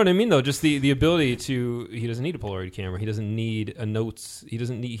 Well, you know what I mean, though. Just the ability to, he doesn't need a Polaroid camera. He doesn't need a notes. He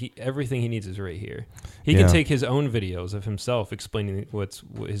doesn't need everything he needs is right here. He can take his own videos of himself explaining what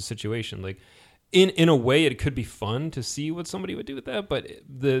his situation. Like, in a way, it could be fun to see what somebody would do with that. But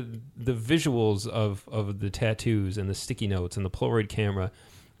the visuals of the tattoos and the sticky notes and the Polaroid camera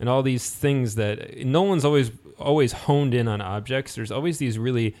and all these things that Nolan's always honed in on objects. There's always these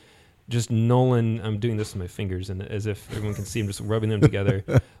really just Nolan. I'm doing this with my fingers, and as if everyone can see, I'm just rubbing them together,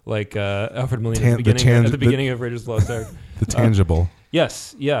 like Alfred Molina at the beginning of Raiders of the Lost Ark. The tangible.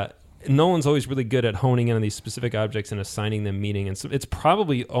 Yes, yeah. Nolan's always really good at honing in on these specific objects and assigning them meaning, and so it's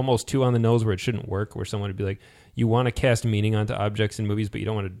probably almost too on the nose where it shouldn't work. Where someone would be like, you want to cast meaning onto objects in movies, but you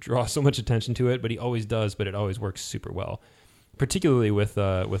don't want to draw so much attention to it. But he always does, but it always works super well, particularly with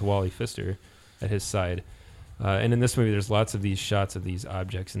Wally Pfister at his side. And in this movie, there's lots of these shots of these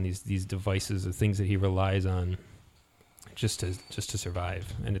objects and these devices, the things that he relies on just to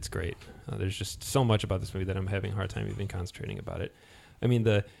survive, and it's great. There's just so much about this movie that I'm having a hard time even concentrating about it. I mean,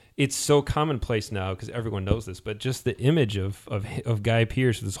 it's so commonplace now because everyone knows this, but just the image of Guy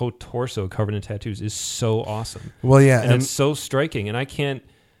Pearce with his whole torso covered in tattoos is so awesome. Well, yeah, and it's so striking, and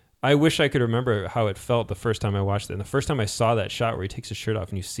I wish I could remember how it felt the first time I watched it. And the first time I saw that shot where he takes his shirt off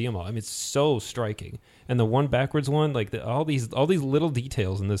and you see him all, I mean, it's so striking. And the one backwards one, like all these little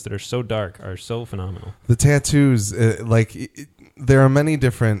details in this that are so dark are so phenomenal. The tattoos, there are many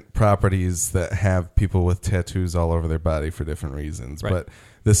different properties that have people with tattoos all over their body for different reasons. Right. But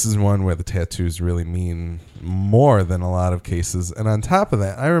this is one where the tattoos really mean more than a lot of cases. And on top of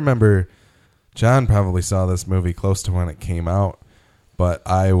that, I remember John probably saw this movie close to when it came out. But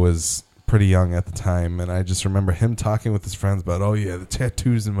I was pretty young at the time, and I just remember him talking with his friends about, oh, yeah, the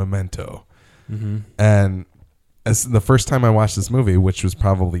tattoos in Memento. Mm-hmm. And as the first time I watched this movie, which was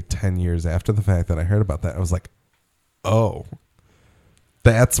probably 10 years after the fact that I heard about that, I was like, oh,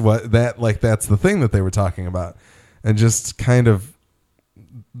 that's the thing that they were talking about. And just kind of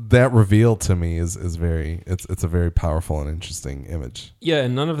that reveal to me is very, it's a very powerful and interesting image. Yeah,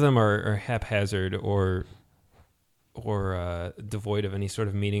 and none of them are haphazard or devoid of any sort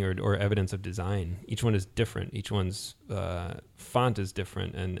of meaning or evidence of design. Each one is different. Each one's font is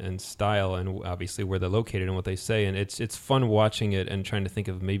different and style, and obviously where they're located and what they say. And it's fun watching it and trying to think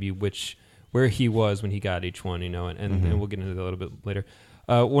of maybe where he was when he got each one, and we'll get into that a little bit later.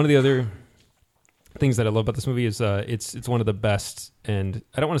 One of the other things that I love about this movie is it's one of the best, and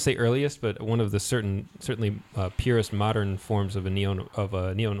I don't want to say earliest, but one of the certainly purest modern forms of a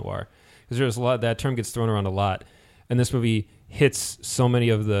neo-noir. Because there's a lot, that term gets thrown around a lot. And this movie hits so many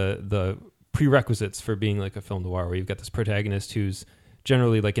of the prerequisites for being like a film noir, where you've got this protagonist who's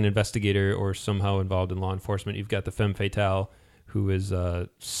generally like an investigator or somehow involved in law enforcement. You've got the femme fatale who is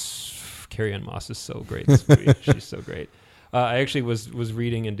Carrie Ann Moss is so great. In this movie. She's so great. I actually was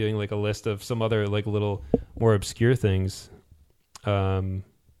reading and doing like a list of some other like little more obscure things, and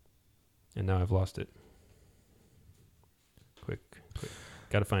now I've lost it. Quick,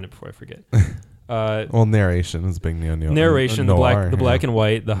 got to find it before I forget. Well, narration is big narration, noir, the black and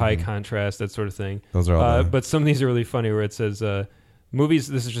white, the high contrast, that sort of thing. Those are all. But some of these are really funny. Where it says movies.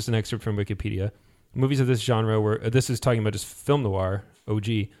 This is just an excerpt from Wikipedia. Movies of this genre were. This is talking about just film noir. OG.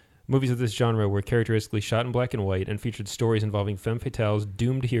 Movies of this genre were characteristically shot in black and white and featured stories involving femme fatales,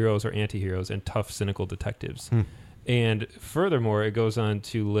 doomed heroes or anti-heroes, and tough, cynical detectives. And furthermore, it goes on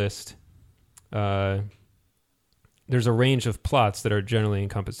to list there's a range of plots that are generally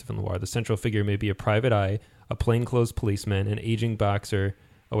encompassed in film noir. The central figure may be a private eye, a plainclothes policeman, an aging boxer.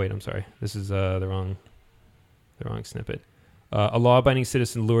 Oh, wait, I'm sorry. This is the wrong snippet. A law-abiding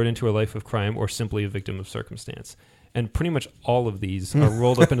citizen lured into a life of crime or simply a victim of circumstance. And pretty much all of these are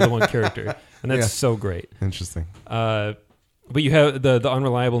rolled up into the one character, and that's so great. Interesting. But you have the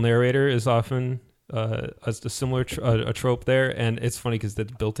unreliable narrator is often a similar a trope there, and it's funny because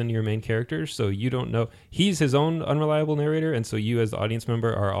that's built into your main character, so you don't know he's his own unreliable narrator, and so you as the audience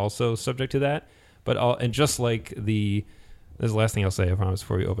member are also subject to that. And just like this is the last thing I'll say, I promise,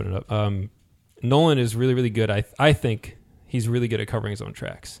 before we open it up. Nolan is really, really good. I think he's really good at covering his own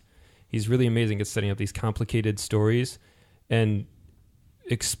tracks. He's really amazing at setting up these complicated stories and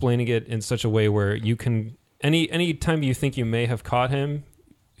explaining it in such a way where you can any time you think you may have caught him,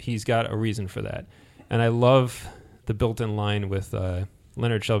 he's got a reason for that. And I love the built-in line with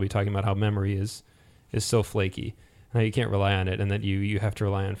Leonard Shelby talking about how memory is so flaky, and how you can't rely on it, and that you have to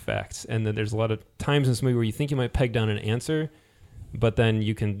rely on facts. And then there's a lot of times in this movie where you think you might peg down an answer, but then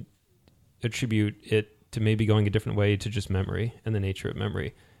you can attribute it to maybe going a different way to just memory and the nature of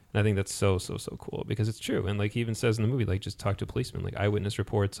memory. And I think that's so cool because it's true. And like he even says in the movie, like just talk to a policeman. Like eyewitness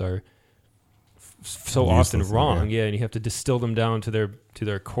reports are so often wrong. Yeah, and you have to distill them down to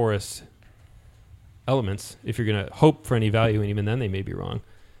their chorus elements if you're going to hope for any value, and even then they may be wrong.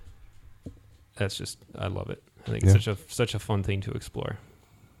 That's just, I love it. I think it's such a fun thing to explore.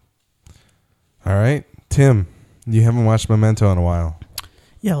 All right, Tim, you haven't watched Memento in a while.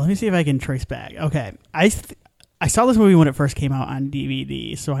 Yeah, let me see if I can trace back. Okay, I saw this movie when it first came out on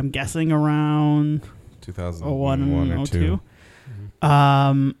DVD, so I'm guessing around 2001 or 2.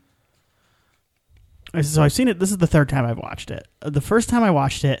 So I've seen it. This is the third time I've watched it. The first time I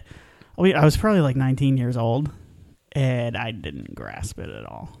watched it, I was probably like 19 years old, and I didn't grasp it at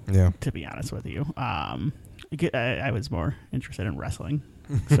all. Yeah, to be honest with you, I was more interested in wrestling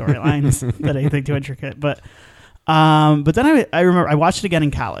storylines than anything too intricate. But then I remember I watched it again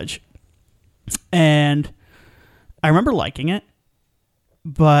in college, and I remember liking it,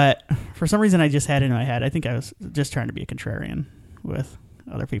 but for some reason I just had it in my head. I think I was just trying to be a contrarian with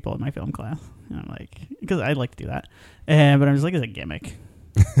other people in my film class. And I'm like, because I like to do that. But I was like, it's a gimmick.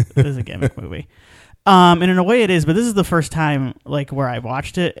 It is a gimmick movie. And in a way it is, but this is the first time like where I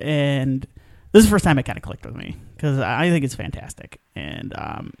watched it, and this is the first time it kind of clicked with me because I think it's fantastic. And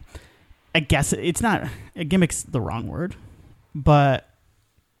I guess it's not, a gimmick's the wrong word, but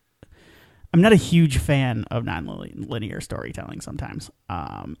I'm not a huge fan of non-linear storytelling sometimes.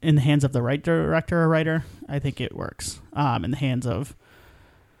 In the hands of the right director or writer, I think it works. In the hands of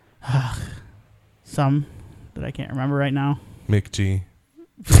some that I can't remember right now. Mick G.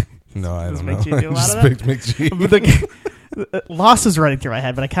 No, I don't know. Mick G do a lot of that? Mick G. Lost is running through my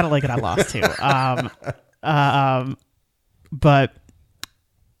head, but I kind of like it on Lost too. But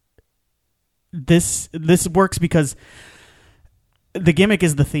this works because the gimmick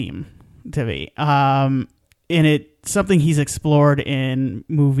is the theme to me. And it's something he's explored in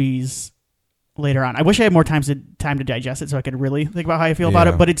movies later on. I wish I had more time to digest it so I could really think about how I feel about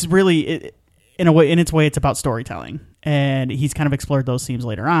it. But it's really, in its way, it's about storytelling, and he's kind of explored those themes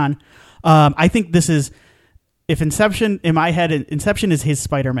later on. I think this is, if Inception, in my head, Inception is his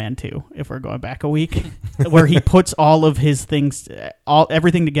Spider-Man 2, if we're going back a week, where he puts all of his things,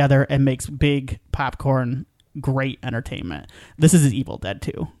 everything together and makes big popcorn, great entertainment. This is his Evil Dead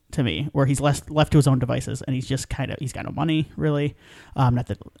 2 to me, where he's left to his own devices, and he's just he's got no money, really. Not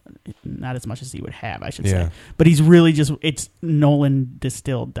as much as he would have, I should say. But he's really just, it's Nolan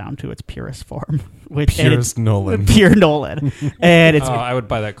distilled down to its purest form. Nolan. Pure Nolan. And it's, I would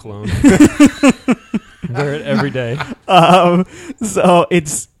buy that cologne. Wear it every day. So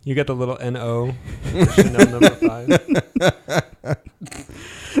it's, you got the little NO, Chanel number 5.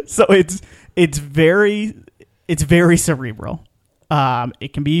 So it's very cerebral.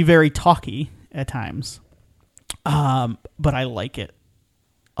 It can be very talky at times, but I like it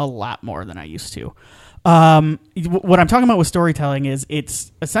a lot more than I used to. What I'm talking about with storytelling is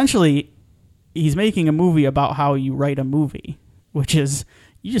it's essentially he's making a movie about how you write a movie, which is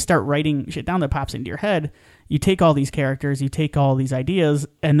you just start writing shit down that pops into your head. You take all these characters, you take all these ideas,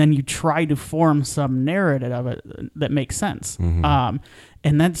 and then you try to form some narrative of it that makes sense. Mm-hmm.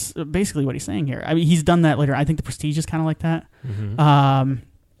 And that's basically what he's saying here. I mean, he's done that later. I think The Prestige is kind of like that. Mm-hmm.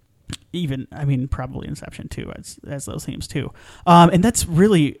 Probably Inception too, as those themes too. And that's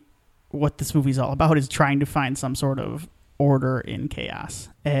really what this movie's all about, is trying to find some sort of order in chaos.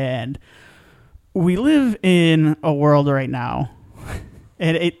 And we live in a world right now,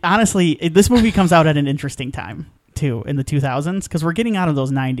 and honestly, this movie comes out at an interesting time too, in the 2000s, because we're getting out of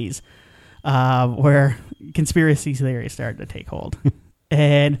those 90s where conspiracy theories started to take hold.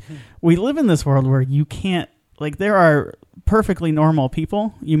 And we live in this world where you can't, like, there are perfectly normal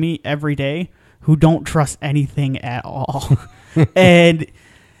people you meet every day who don't trust anything at all. And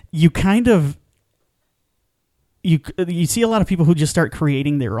you kind of, you see a lot of people who just start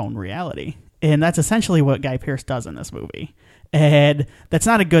creating their own reality. And that's essentially what Guy Pearce does in this movie. And that's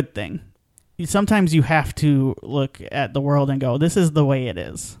not a good thing. Sometimes you have to look at the world and go, this is the way it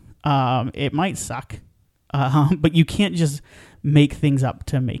is. It might suck, but you can't just make things up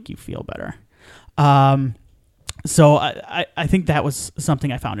to make you feel better. So I think that was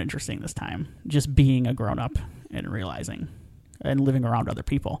something I found interesting this time, just being a grown-up and realizing and living around other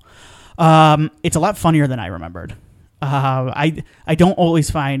people. It's a lot funnier than I remembered. I don't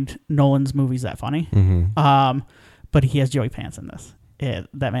always find Nolan's movies that funny, but he has Joey Pants in this.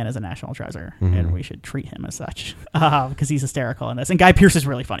 That man is a national treasure, and we should treat him as such, because he's hysterical in this. And Guy Pearce is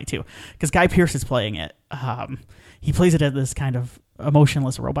really funny too, because Guy Pearce is playing it. He plays it as this kind of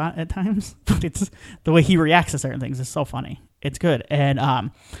emotionless robot at times, but it's the way he reacts to certain things is so funny. It's good.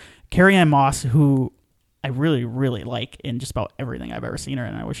 And Carrie-Anne Moss, who I really, really like in just about everything I've ever seen her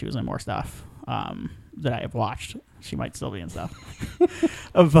in. I wish she was in more stuff that I have watched. She might still be in stuff.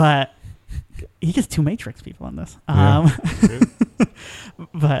 But he gets 2 Matrix people in this.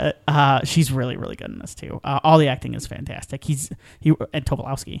 But she's really, really good in this too. All the acting is fantastic. And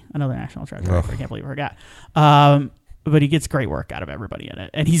Tobolowsky, another national treasure. I can't believe I forgot. But he gets great work out of everybody in it,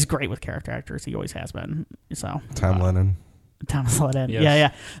 and he's great with character actors. He always has been. So Tom Lennon. Thomas Lennon. Yes.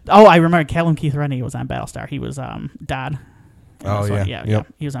 Yeah. Oh, I remember Callum Keith Rennie was on Battlestar. He was Dodd. Oh, yeah. Yeah.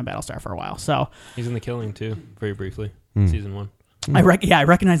 He was on Battlestar for a while. So He's in The Killing too, very briefly, season 1. I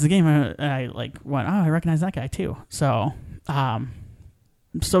recognized the game, and I went, I recognize that guy too. So,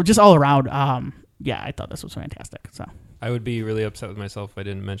 so just all around, I thought this was fantastic. So I would be really upset with myself if I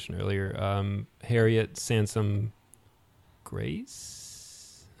didn't mention earlier Harriet Sansom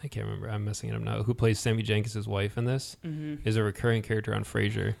Grace. I can't remember. I'm messing it up now. Who plays Sammy Jenkins' wife in this is a recurring character on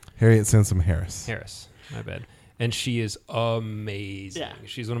Frasier. Harriet Sansom Harris. My bad. And she is amazing. Yeah.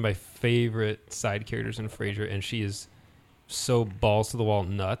 She's one of my favorite side characters in Frasier, and she is so balls to the wall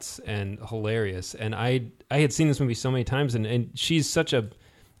nuts and hilarious. And I had seen this movie so many times, and she's such a,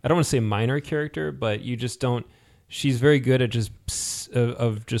 I don't want to say minor character, but you just don't, she's very good at just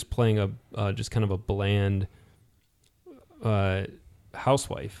playing a just kind of a bland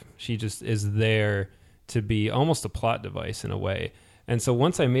housewife. She just is there to be almost a plot device in a way. And so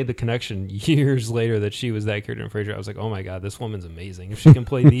once I made the connection years later that she was that character in Frasier, I was like, oh my God, this woman's amazing. If she can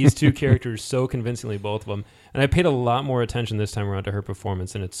play these 2 characters so convincingly, both of them. And I paid a lot more attention this time around to her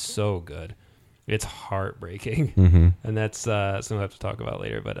performance, and it's so good. It's heartbreaking. And that's something we'll have to talk about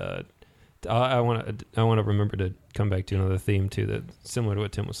later. But I want to remember to come back to another theme, too, that's similar to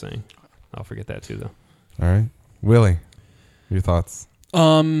what Tim was saying. I'll forget that, too, though. All right. Willie, your thoughts?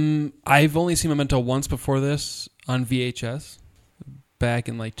 I've only seen Memento once before this on VHS. Back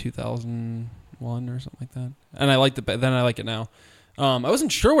in like 2001 or something like that, and I liked it. Then I like it now. I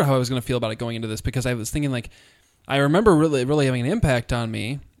wasn't sure how I was going to feel about it going into this, because I was thinking, like, I remember really, really having an impact on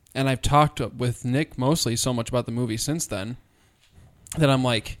me, and I've talked with Nick mostly so much about the movie since then that I'm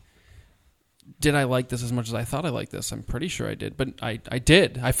like, did I like this as much as I thought I liked this? I'm pretty sure I did, but I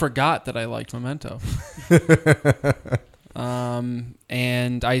did. I forgot that I liked Memento,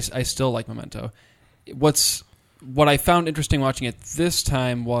 and I still like Memento. What I found interesting watching it this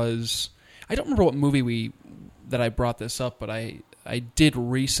time was, I don't remember what movie that I brought this up, but I did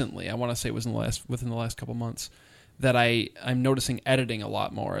recently. I want to say it was within the last couple months that I'm noticing editing a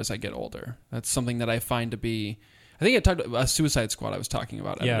lot more as I get older. That's something that I find to be. I think I talked about Suicide Squad. I was talking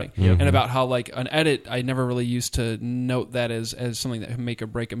about editing and about how, like, an edit, I never really used to note that as something that can make or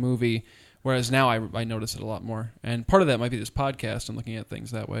break a movie. Whereas now I notice it a lot more, and part of that might be this podcast and looking at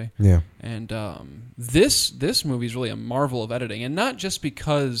things that way. Yeah. And this movie is really a marvel of editing, and not just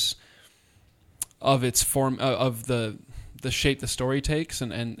because of its form of the shape the story takes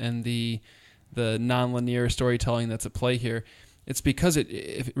and the the non-linear storytelling that's at play here. It's because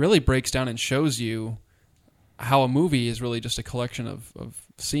it really breaks down and shows you how a movie is really just a collection of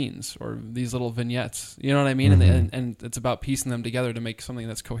scenes or these little vignettes. You know what I mean? Mm-hmm. And it's about piecing them together to make something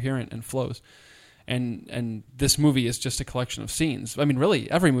that's coherent and flows. And this movie is just a collection of scenes. I mean,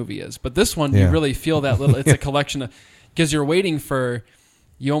 really, every movie is. But this one, you really feel that little... It's a collection of... Because you're waiting for...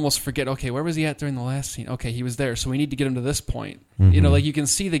 You almost forget, okay, where was he at during the last scene? Okay, he was there, so we need to get him to this point. Mm-hmm. You know, like you can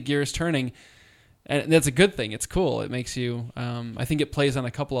see the gears turning, and that's a good thing. It's cool. It makes you... I think it plays on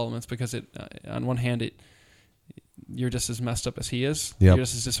a couple elements because it, on one hand, you're just as messed up as he is. Yep. You're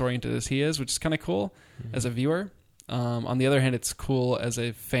just as disoriented as he is, which is kind of cool as a viewer. On the other hand, it's cool as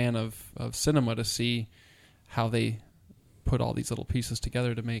a fan of cinema to see how they put all these little pieces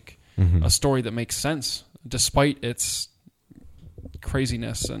together to make Mm-hmm. a story that makes sense, despite its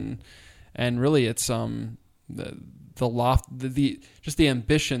craziness and really it's the loft, the just the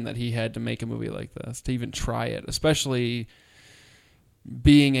ambition that he had to make a movie like this, to even try it, especially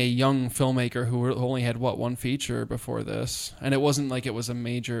being a young filmmaker who only had one feature before this, and it wasn't like it was a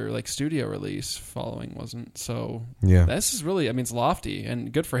major like studio release following, wasn't. So Yeah. this is really, I mean, it's lofty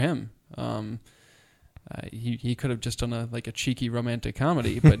and good for him. He could have just done a cheeky romantic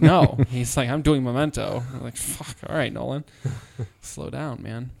comedy, but no, he's like, I'm doing Memento. I'm like, fuck, all right, Nolan, slow down,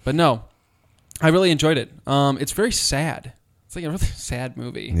 man. But no, I really enjoyed it. It's very sad. It's like a really sad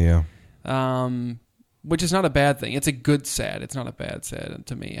movie. Yeah. Which is not a bad thing. It's a good sad. It's not a bad sad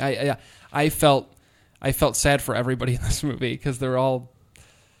to me. I felt sad for everybody in this movie because they're all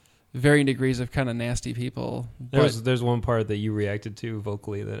varying degrees of kind of nasty people. There's one part that you reacted to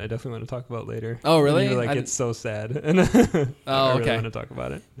vocally that I definitely want to talk about later. Oh, really? You were like, it's so sad. And Oh, I really okay. want to talk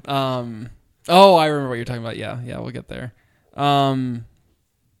about it. Oh, I remember what you're talking about. Yeah, we'll get there.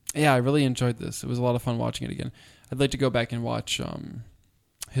 Yeah, I really enjoyed this. It was a lot of fun watching it again. I'd like to go back and watch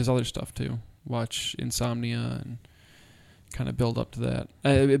his other stuff too. Watch Insomnia and kind of build up to that.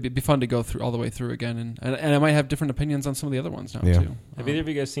 It'd be fun to go through all the way through again, and I might have different opinions on some of the other ones now too. Have either of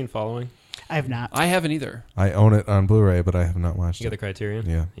you guys seen Following? I have not. I haven't either. I own it on Blu-ray, but I have not watched You got the it. Criterion?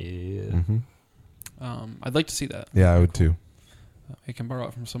 Yeah. Yeah. Mm-hmm. I'd like to see that. Yeah, I would too. I can borrow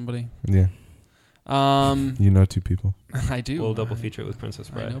it from somebody. Yeah. You know two people. I do. We'll double feature it with Princess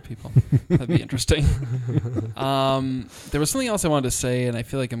I Bride. know people. That'd be interesting. There was something else I wanted to say, and I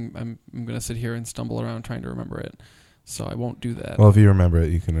feel like I'm going to sit here and stumble around trying to remember it, so I won't do that. Well, if you remember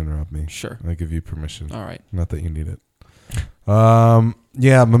it, you can interrupt me. Sure. I give you permission. All right. Not that you need it.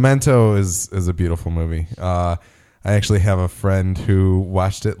 Yeah, Memento is a beautiful movie. I actually have a friend who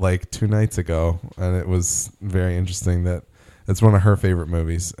watched it like 2 nights ago, and it was very interesting that it's one of her favorite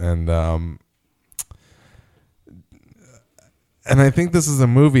movies. And I think this is a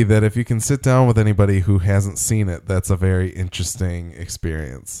movie that if you can sit down with anybody who hasn't seen it, that's a very interesting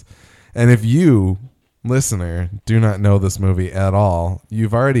experience. And if you, listener, do not know this movie at all,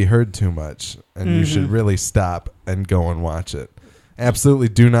 you've already heard too much, and you should really stop and go and watch it. Absolutely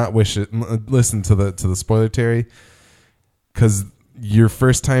do not listen to the spoiler, Terry, because your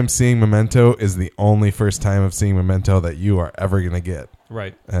first time seeing Memento is the only first time of seeing Memento that you are ever going to get.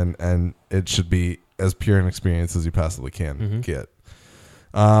 Right. And it should be as pure an experience as you possibly can get.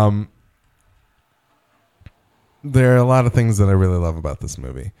 There are a lot of things that I really love about this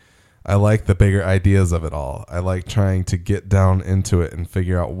movie. I like the bigger ideas of it all. I like trying to get down into it and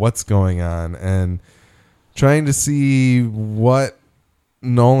figure out what's going on and trying to see what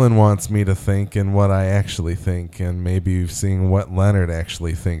Nolan wants me to think and what I actually think, and maybe seeing what Leonard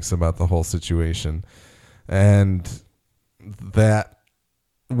actually thinks about the whole situation. And that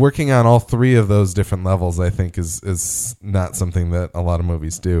working on all 3 of those different levels, I think, is not something that a lot of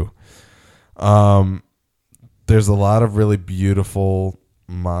movies do. There's a lot of really beautiful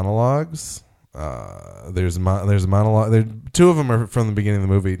monologues. There's a monologue. 2 of them are from the beginning of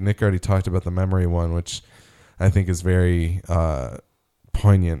the movie. Nick already talked about the memory one, which I think is very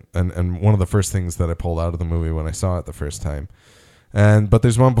poignant, and one of the first things that I pulled out of the movie when I saw it the first time. But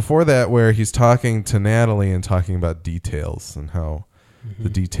there's one before that where he's talking to Natalie and talking about details and how the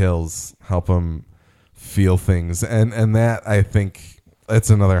details help him feel things, and that, I think, it's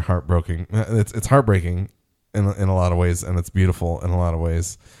another heartbreaking. It's heartbreaking in a lot of ways, and it's beautiful in a lot of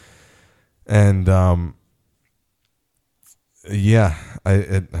ways. And yeah,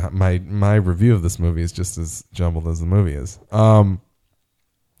 my review of this movie is just as jumbled as the movie is.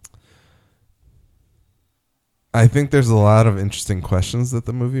 I think there's a lot of interesting questions that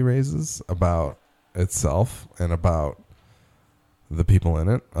the movie raises about itself and about the people in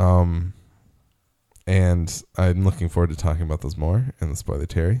it. And I'm looking forward to talking about those more in the spoiler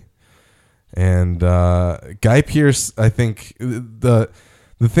Terry. And Guy Pearce, I think the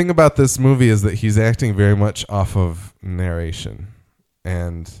The thing about this movie is that he's acting very much off of narration,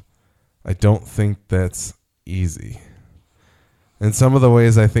 and I don't think that's easy. In some of the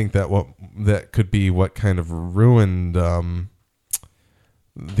ways, I think that could be what kind of ruined the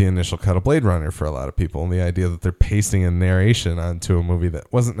initial cut of Blade Runner for a lot of people, and the idea that they're pasting a narration onto a movie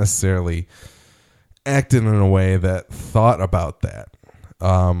that wasn't necessarily acted in a way that thought about that.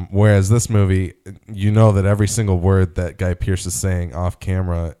 Whereas this movie, you know that every single word that Guy Pearce is saying off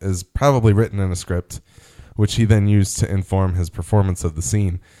camera is probably written in a script, which he then used to inform his performance of the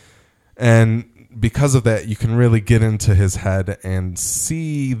scene. And because of that, you can really get into his head and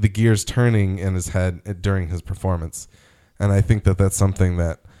see the gears turning in his head during his performance. And I think that that's something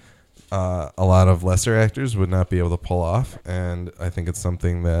that a lot of lesser actors would not be able to pull off. And I think it's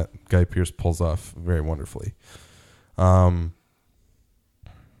something that Guy Pearce pulls off very wonderfully.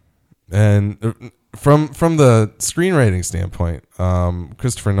 And from the screenwriting standpoint,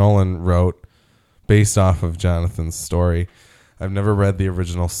 Christopher Nolan wrote based off of Jonathan's story. I've never read the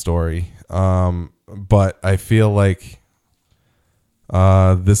original story, but I feel like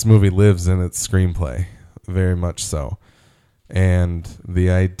this movie lives in its screenplay, very much so. And the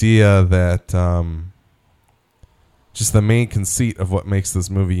idea that just the main conceit of what makes this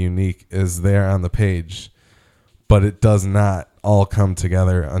movie unique is there on the page, but it does not all come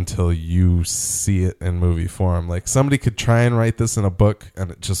together until you see it in movie form. Like, somebody could try and write this in a book,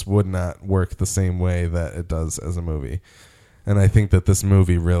 and it just would not work the same way that it does as a movie. And I think that this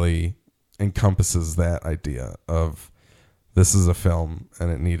movie really encompasses that idea of this is a film,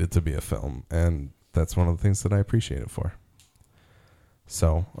 and it needed to be a film. And that's one of the things that I appreciate it for.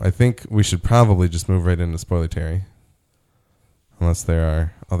 So I think we should probably just move right into spoiler Terry, unless there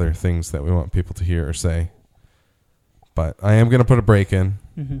are other things that we want people to hear or say. But I am going to put a break in.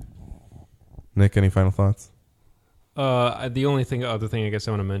 Mm-hmm. Nick, any final thoughts? The other thing I guess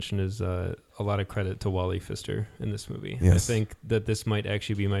I want to mention is a lot of credit to Wally Pfister in this movie. Yes. I think that this might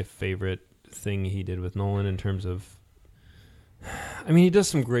actually be my favorite thing he did with Nolan in terms of... I mean, he does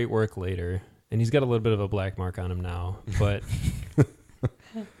some great work later, and he's got a little bit of a black mark on him now, but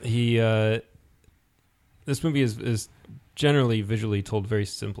this movie is generally visually told very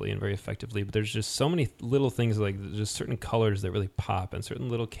simply and very effectively, but there's just so many little things, like just certain colors that really pop and certain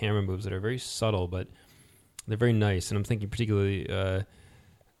little camera moves that are very subtle, but they're very nice. And I'm thinking particularly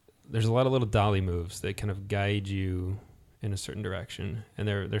there's a lot of little dolly moves that kind of guide you in a certain direction, and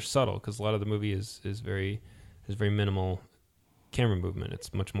they're subtle because a lot of the movie is very minimal camera movement.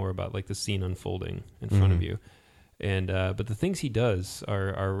 It's much more about like the scene unfolding in front of you. And but the things he does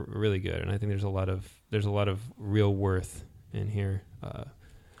are really good, and I think there's a lot of real worth in here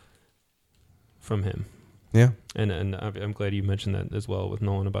from him. Yeah, and I'm glad you mentioned that as well with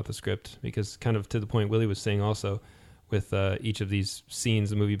Nolan about the script, because kind of to the point Willie was saying also with each of these scenes,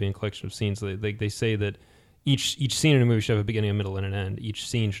 the movie being a collection of scenes, they say that each scene in a movie should have a beginning, a middle, and an end. Each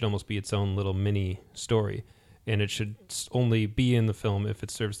scene should almost be its own little mini story. And it should only be in the film if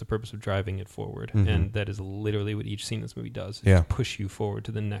it serves the purpose of driving it forward. Mm-hmm. And that is literally what each scene in this movie does. Yeah. Push you forward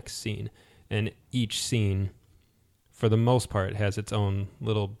to the next scene. And each scene, for the most part, has its own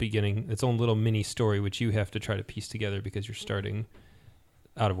little beginning, its own little mini story, which you have to try to piece together because you're starting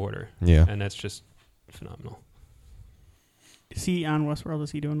out of order. Yeah. And that's just phenomenal. Is he on Westworld?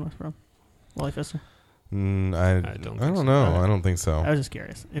 Is he doing Westworld? Wally Pfister? I don't know. I don't think so. I was just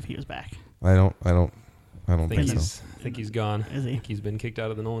curious if he was back. I don't think so. I think he's gone. Is he? I think he's been kicked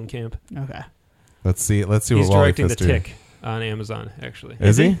out of the Nolan camp. Okay. Let's see He's what Wally directing Pfister... The Tick on Amazon, actually.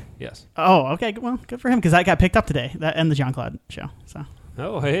 Is he? Yes. Oh, okay. Well, good for him, because that got picked up today. That and the Jean-Claude show. So.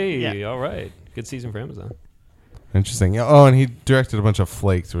 Oh, hey. Yeah. All right. Good season for Amazon. Interesting. Oh, and he directed a bunch of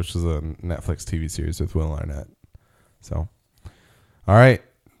Flaked, which is a Netflix TV series with Will Arnett. So, all right.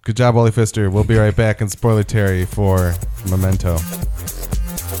 Good job, Wally Pfister. We'll be right back in Spoiler Terry for Memento.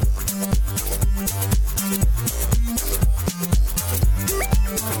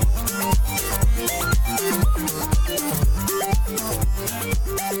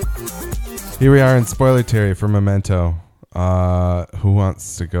 Here we are in Spoiler Terry for Memento. Who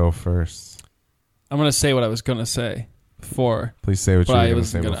wants to go first? I'm going to say what I was going to say before. Please say what you were going to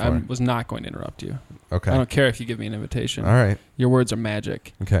say before. I was not going to interrupt you. Okay. I don't care if you give me an invitation. All right. Your words are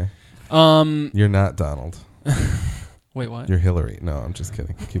magic. Okay. You're not Donald. Wait, what? You're Hillary. No, I'm just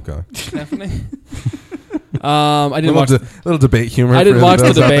kidding. Keep going. Stephanie? I didn't watch little debate humor. I didn't watch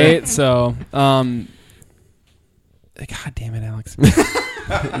the debate, so God damn it, Alex.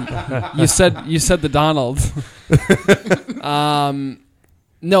 you said the Donald.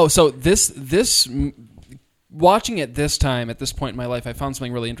 No, so this watching it this time at this point in my life, I found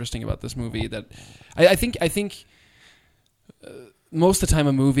something really interesting about this movie that I think most of the time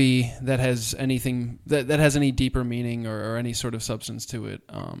a movie that has anything that has any deeper meaning or any sort of substance to it,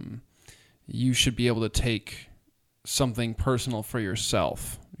 you should be able to take something personal for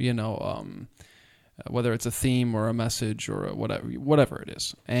yourself, whether it's a theme or a message or whatever it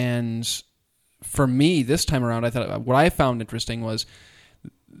is. And for me, this time around, I thought what I found interesting was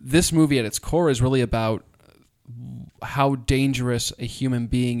this movie at its core is really about how dangerous a human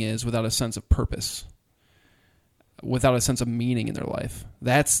being is without a sense of purpose, without a sense of meaning in their life.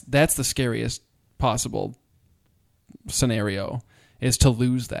 That's the scariest possible scenario, is to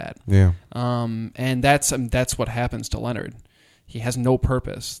lose that. Yeah. And that's what happens to Leonard. He has no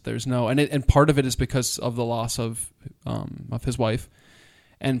purpose. There's no, and part of it is because of the loss of his wife,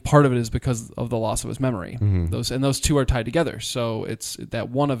 and part of it is because of the loss of his memory. Mm-hmm. Those two are tied together. So it's that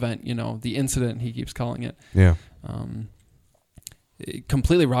one event, the incident he keeps calling it. Yeah. It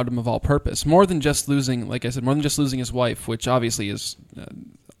completely robbed him of all purpose. More than just losing, like I said, more than just losing his wife, which obviously is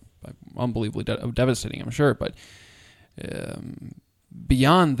unbelievably devastating, I'm sure. But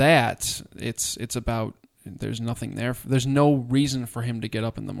beyond that, it's about there's nothing there. There's no reason for him to get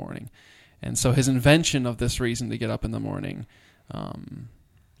up in the morning, and so his invention of this reason to get up in the morning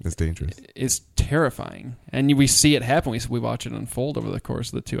it's dangerous. Is terrifying, and we see it happen. We watch it unfold over the course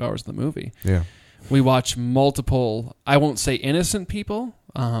of the 2 hours of the movie. Yeah. We watch multiple, I won't say innocent people,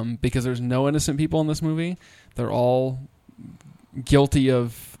 because there's no innocent people in this movie. They're all guilty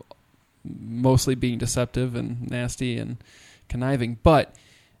of mostly being deceptive and nasty and conniving, but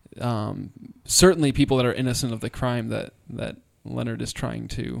certainly people that are innocent of the crime that Leonard is trying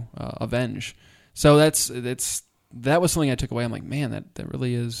to avenge. So that was something I took away. I'm like, man, that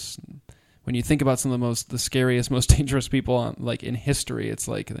really is... When you think about some of the scariest, most dangerous people in history, it's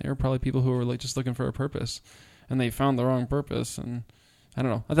like there are probably people who were like just looking for a purpose, and they found the wrong purpose. And I don't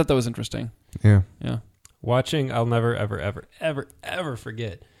know. I thought that was interesting. Yeah. Yeah. Watching, I'll never, ever, ever, ever, ever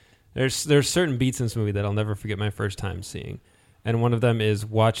forget. There's certain beats in this movie that I'll never forget my first time seeing, and one of them is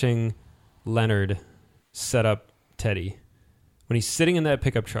watching Leonard set up Teddy. When he's sitting in that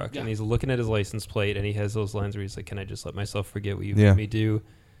pickup truck and he's looking at his license plate and he has those lines where he's like, "Can I just let myself forget what you've made me do?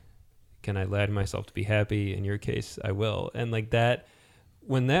 Can I allow myself to be happy? In your case, I will." And like that,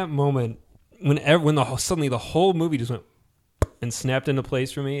 when that moment, suddenly the whole movie just went and snapped into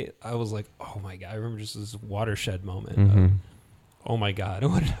place for me, I was like, "Oh my God!" I remember just this watershed moment. Mm-hmm. Oh my God,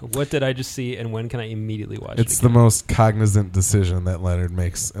 what did I just see? And when can I immediately watch it? It's the most cognizant decision that Leonard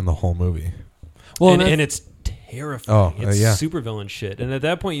makes in the whole movie. Well, and it's terrifying. Oh, it's yeah. supervillain shit. And at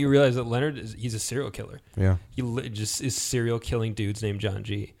that point, you realize that Leonard he's a serial killer. Yeah. He just is serial killing dudes named John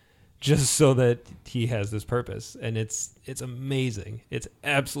G. Just so that he has this purpose. And it's amazing. It's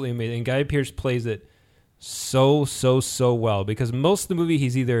absolutely amazing. And Guy Pearce plays it so well, because most of the movie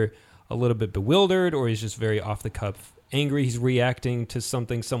he's either a little bit bewildered or he's just very off the cuff angry. He's reacting to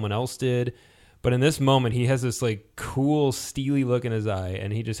something someone else did. But in this moment, he has this like cool, steely look in his eye,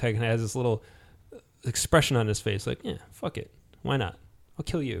 and he just has this little expression on his face like, yeah, fuck it. Why not? I'll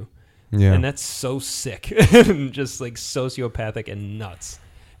kill you. Yeah. And that's so sick. And just like sociopathic and nuts.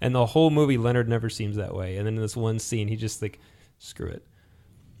 And the whole movie, Leonard never seems that way. And then in this one scene, he just like, screw it.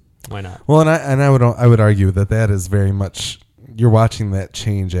 Why not? Well, and I would argue that is very much, you're watching that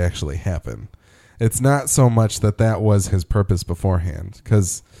change actually happen. It's not so much that was his purpose beforehand,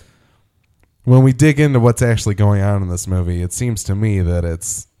 because when we dig into what's actually going on in this movie, it seems to me that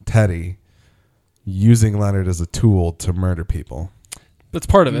it's Teddy using Leonard as a tool to murder people. That's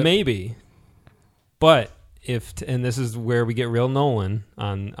part of it. Maybe. But and this is where we get real Nolan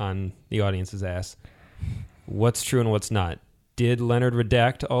on the audience's ass, what's true and what's not. Did Leonard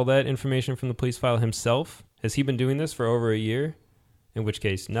redact all that information from the police file himself? Has he been doing this for over a year? In which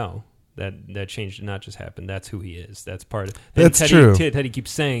case, no. That change did not just happen. That's who he is. That's part of it. That's true. Teddy keeps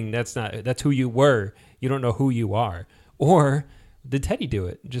saying that's who you were. You don't know who you are. Or did Teddy do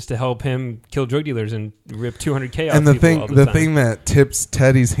it just to help him kill drug dealers and rip 200K off and the people all the time? thing that tips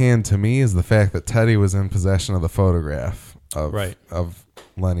Teddy's hand to me is the fact that Teddy was in possession of the photograph of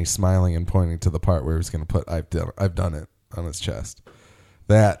Lenny smiling and pointing to the part where he was going to put "I've done it" on his chest.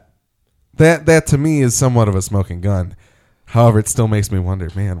 That to me is somewhat of a smoking gun. However, it still makes me wonder,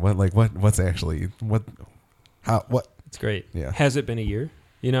 man, what's actually what? It's great. Yeah. Has it been a year?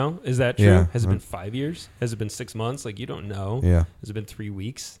 Is that true? Yeah. Has it been 5 years? Has it been 6 months? Like, you don't know. Yeah. Has it been 3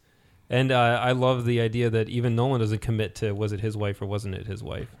 weeks? And I love the idea that even Nolan doesn't commit to was it his wife or wasn't it his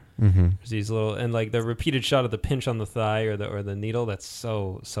wife. Mm-hmm. There's these little, and like the repeated shot of the pinch on the thigh or the needle. That's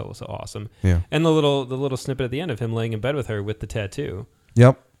so awesome. Yeah. And the little snippet at the end of him laying in bed with her with the tattoo.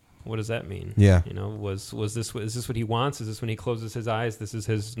 Yep. What does that mean? Yeah. Is this what he wants? Is this when he closes his eyes? This is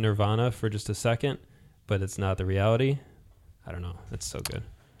his nirvana for just a second, but it's not the reality. I don't know. It's so good.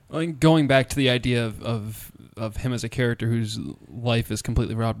 I think going back to the idea of him as a character whose life is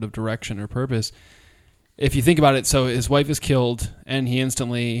completely robbed of direction or purpose, if you think about it, so his wife is killed, and he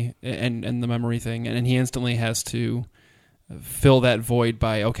instantly, and the memory thing, and he instantly has to fill that void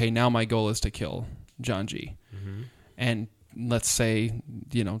by, okay, now my goal is to kill John G. Mm-hmm. And let's say,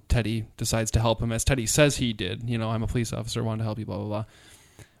 Teddy decides to help him, as Teddy says he did. I'm a police officer, wanted to help you, blah, blah, blah.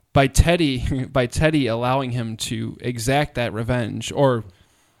 By Teddy allowing him to exact that revenge, or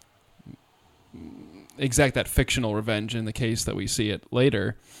exact that fictional revenge in the case that we see it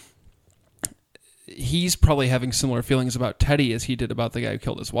later, he's probably having similar feelings about Teddy as he did about the guy who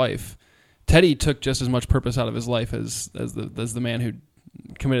killed his wife. Teddy took just as much purpose out of his life as the man who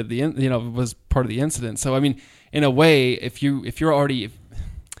committed was part of the incident. So I mean, in a way, if you're already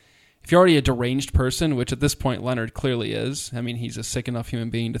a deranged person, which at this point Leonard clearly is. I mean, he's a sick enough human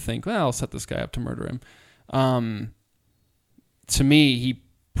being to think, well, I'll set this guy up to murder him. To me, he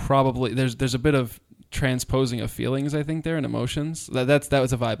probably there's a bit of transposing of feelings, I think, there, and emotions. That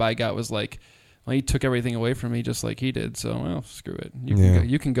was a vibe I got, was like, well, he took everything away from me just like he did, so, well, screw it.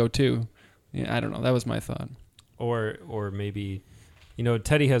 You can go too. Yeah, I don't know. That was my thought. Or maybe,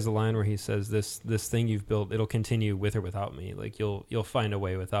 Teddy has a line where he says, this thing you've built, it'll continue with or without me. Like, you'll find a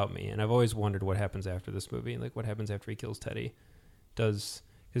way without me. And I've always wondered what happens after this movie. Like, what happens after he kills Teddy? Because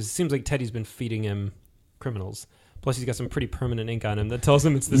it seems like Teddy's been feeding him criminals. Plus, he's got some pretty permanent ink on him that tells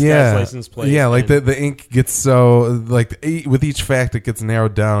him it's this guy's license plate. Yeah, like the ink gets so, like, with each fact, it gets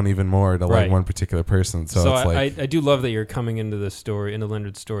narrowed down even more to, like, one particular person. So it's I do love that you're coming into this story, into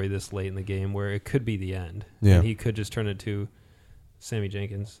Leonard's story this late in the game, where it could be the end. Yeah. And he could just turn it to Sammy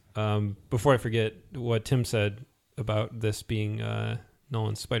Jenkins. Before I forget what Tim said about this being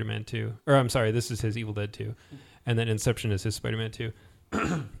Nolan's Spider-Man 2. Or, I'm sorry, this is his Evil Dead 2. And then Inception is his Spider-Man 2.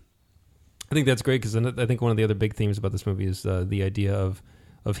 I think that's great, because I think one of the other big themes about this movie is the idea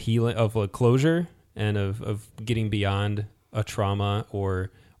of healing, of a closure, and of getting beyond a trauma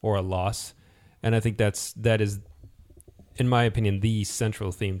or a loss. And I think that is, in my opinion, the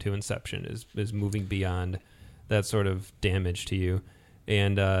central theme to Inception is moving beyond that sort of damage to you.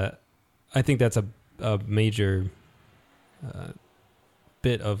 And I think that's a major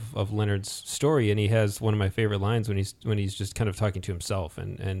bit of Leonard's story. And he has one of my favorite lines when he's just kind of talking to himself,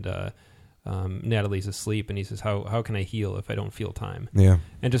 and Natalie's asleep, and he says, how can I heal if I don't feel time? Yeah.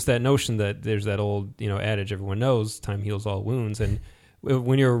 And just that notion that there's that old adage everyone knows, time heals all wounds. And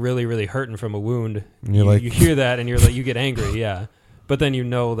when you're really, really hurting from a wound, you hear that and you get angry. Yeah. But then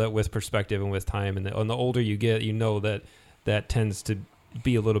that with perspective and with time, and the older you get, that tends to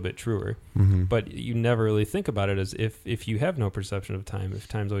be a little bit truer. Mm-hmm. But you never really think about it as if you have no perception of time, if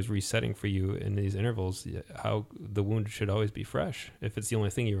time's always resetting for you in these intervals, how the wound should always be fresh if it's the only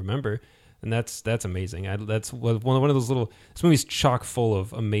thing you remember. And that's amazing. That's one of those little. This movie's chock full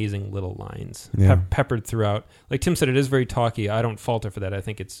of amazing little lines, peppered throughout. Like Tim said, it is very talky. I don't falter for that. I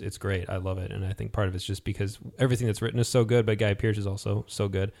think it's great. I love it, and I think part of it's just because everything that's written is so good. But Guy Pearce is also so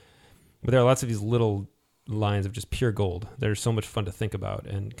good. But there are lots of these little lines of just pure gold. They're so much fun to think about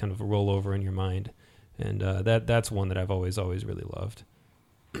and kind of roll over in your mind. And that's one that I've always really loved.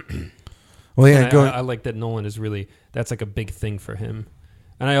 Well, yeah, I like that Nolan is really, that's like a big thing for him.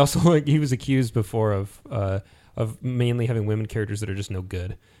 And I also he was accused before of mainly having women characters that are just no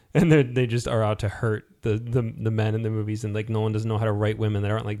good, and they just are out to hurt the men in the movies, and like Nolan doesn't know how to write women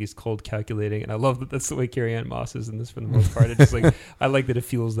that aren't like these cold, calculating. And I love that that's the way Carrie-Anne Moss is in this for the most part. It's just like I like that it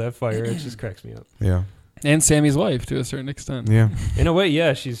fuels that fire. It just cracks me up. Yeah. And Sammy's wife to a certain extent. Yeah. In a way,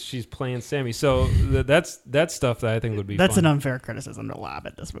 yeah, she's playing Sammy. So that's stuff that I think would be. That's fun. an unfair criticism to lob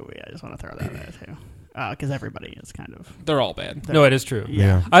at this movie. I just want to throw that in there too, because everybody is kind of. They're all bad. No, it is true.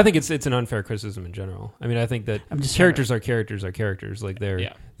 Yeah. I think it's an unfair criticism in general. I mean, I think that characters are characters. Like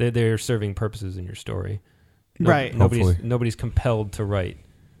they're serving purposes in your story. Right. Nobody's compelled to write.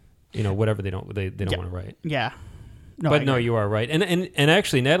 Whatever they don't want to write. Yeah. No, you are right. And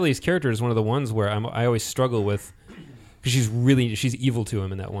actually, Natalie's character is one of the ones where I always struggle with, because she's evil to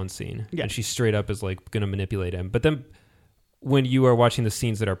him in that one scene, and she straight up is like going to manipulate him. But then when you are watching the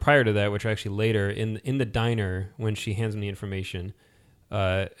scenes that are prior to that, which are actually later in the diner when she hands him the information,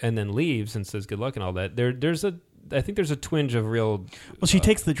 and then leaves and says good luck and all that, I think there's a twinge of real. Well, she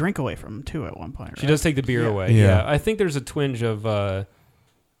takes the drink away from him too at one point. Right? She does take the beer away. Yeah, I think there's a twinge of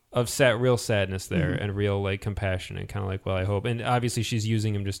real sadness there, and real like compassion, and kind of like, well, I hope. And obviously she's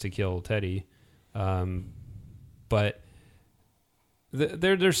using him just to kill Teddy, but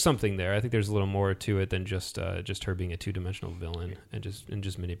there's something there. I think there's a little more to it than just her being a two-dimensional villain and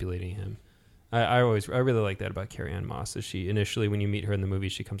just manipulating him. I really like that about Carrie-Anne Moss. Is she initially, when you meet her in the movie,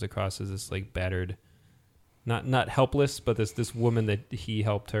 she comes across as this like battered not helpless, but this woman that he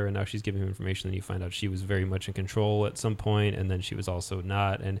helped her, and now she's giving him information, and you find out she was very much in control at some point, and then she was also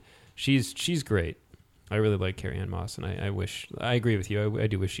not, and she's great. I really like Carrie-Anne Moss, and I agree with you. I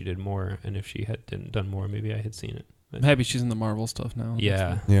do wish she did more, and if she didn't done more, maybe I had seen it. But I'm happy she's in the Marvel stuff now.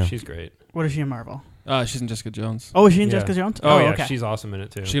 yeah, Yeah. she's great. What is she in Marvel? She's in Jessica Jones. Oh, is she in Yeah. Jessica Jones? Oh, yeah, okay. she's awesome in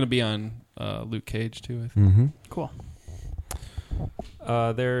it too. She's gonna be on Luke Cage too. I think. Mm-hmm. Cool.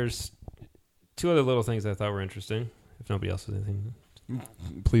 There's two other little things I thought were interesting. If nobody else has anything,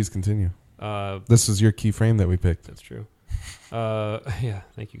 Please continue. uh, This was your key frame that we picked. that's true. Yeah,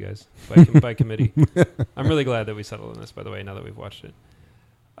 thank you guys by committee. I'm really glad that we settled on this. By the way, now that we've watched it,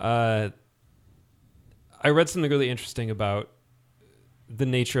 I read something really interesting about the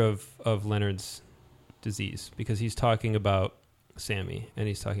nature of Leonard's disease, because he's talking about Sammy, and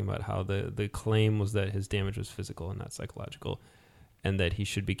he's talking about how the claim was that his damage was physical and not psychological, and that he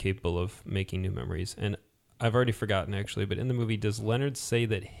should be capable of making new memories. And I've already forgotten, actually, but in the movie, does Leonard say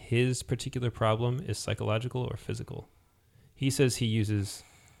that his particular problem is psychological or physical? He says he uses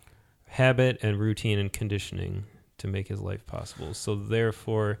habit and routine and conditioning to make his life possible. So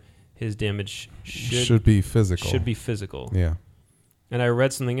therefore, his damage Should be physical. should be physical. Yeah. And I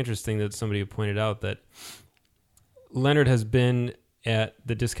read something interesting that somebody pointed out, that Leonard has been at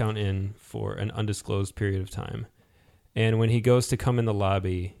the Discount Inn for an undisclosed period of time. And when he goes to come in the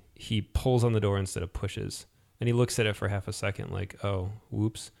lobby, he pulls on the door instead of pushes. And he looks at it for half a second like, oh,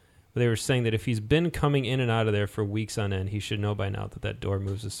 whoops. But they were saying that if he's been coming in and out of there for weeks on end, he should know by now that that door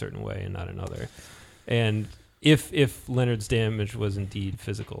moves a certain way and not another. And if Leonard's damage was indeed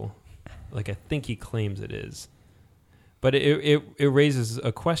physical, like I think he claims it is. But it raises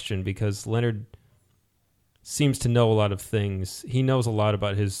a question, because Leonard seems to know a lot of things. He knows a lot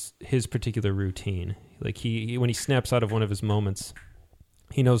about his particular routine. Like he when he snaps out of one of his moments,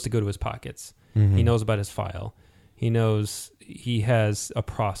 he knows to go to his pockets. Mm-hmm. He knows about his file. He knows he has a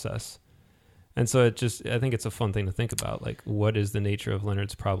process. And so I think it's a fun thing to think about. Like, what is the nature of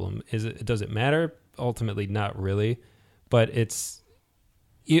Leonard's problem? Does it matter? Ultimately, not really. But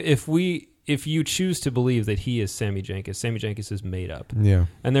if you choose to believe that he is Sammy Jenkins is made up. Yeah.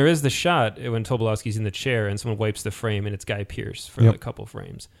 And there is the shot when Tobolowsky's in the chair and someone wipes the frame, and it's Guy Pearce for Yep. a couple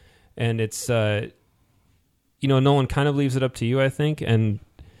frames. And it's, Nolan kind of leaves it up to you, I think. And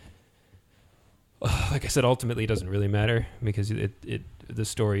like I said, ultimately it doesn't really matter, because the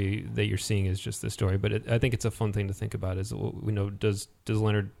story that you're seeing is just the story. But I think it's a fun thing to think about. Is we know, does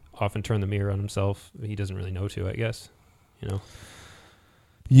Leonard often turn the mirror on himself? He doesn't really know to, I guess.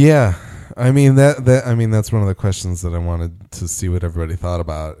 Yeah, I mean that's one of the questions that I wanted to see what everybody thought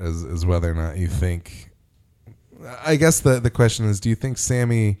about, is whether or not you think. I guess the question is, do you think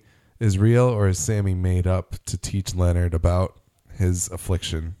Sammy is real, or is Sammy made up to teach Leonard about his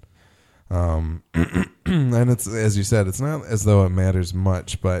affliction? And it's, as you said, it's not as though it matters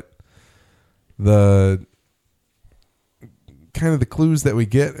much, but the kind of the clues that we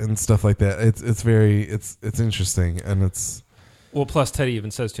get and stuff like that, it's interesting, and it's. Well, plus Teddy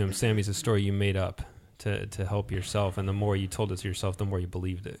even says to him, Sammy's a story you made up to help yourself, and the more you told it to yourself, the more you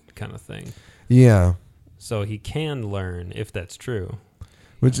believed it, kind of thing. Yeah. So he can learn, if that's true.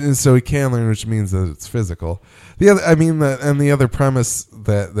 So he can learn, which means that it's physical. The other premise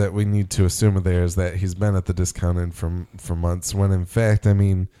that we need to assume there is that he's been at the Discount Inn for months, when in fact,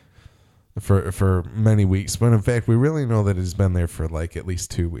 for many weeks, when in fact we really know that he's been there for like at least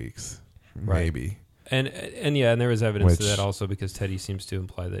 2 weeks, maybe. And there was evidence to that also, because Teddy seems to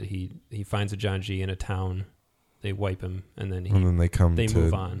imply that he finds a John G in a town, they wipe him, and then they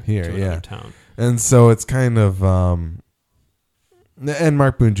move on here, to another town. And so it's kind of and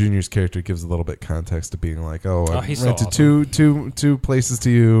Mark Boone Jr.'s character gives a little bit context to being like, I rented awesome. two places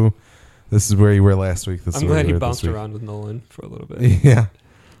to you. This is where you were last week. I'm glad he bounced around with Nolan for a little bit. Yeah,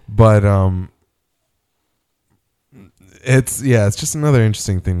 but it's just another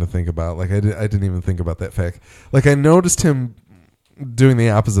interesting thing to think about. Like I didn't even think about that fact. Like I noticed him doing the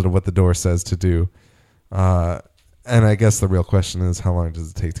opposite of what the door says to do. And I guess the real question is, how long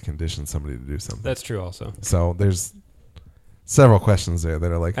does it take to condition somebody to do something? That's true also. So there's several questions there that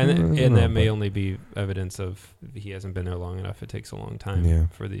are like, and that may only be evidence of he hasn't been there long enough. It takes a long time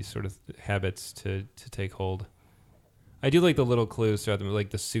for these sort of habits to take hold. I do like the little clues throughout the movie,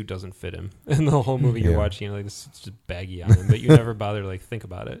 like the suit doesn't fit him. In the whole movie you're watching, like the suit's just baggy on him, but you never bother to think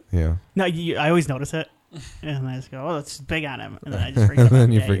about it. Yeah. No, I always notice it. And I just go, oh, that's big on him. And then I just forget about it.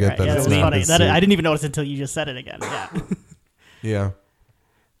 And then you forget that it's not his suit. I didn't even notice it until you just said it again. Yeah.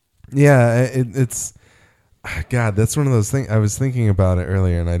 Yeah, it's... God, that's one of those things. I was thinking about it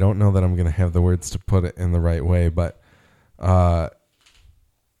earlier, and I don't know that I'm going to have the words to put it in the right way, but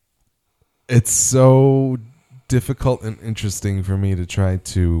it's so difficult and interesting for me to try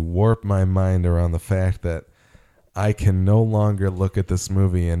to warp my mind around the fact that I can no longer look at this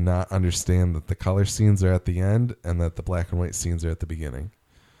movie and not understand that the color scenes are at the end and that the black and white scenes are at the beginning.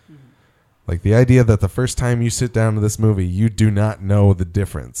 Like the idea that the first time you sit down to this movie, you do not know the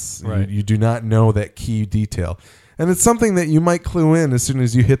difference. Right. You do not know that key detail. And it's something that you might clue in as soon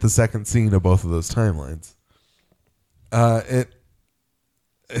as you hit the second scene of both of those timelines.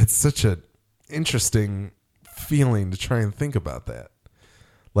 It's such an interesting feeling to try and think about that.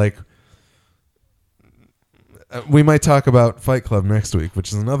 Like, we might talk about Fight Club next week, which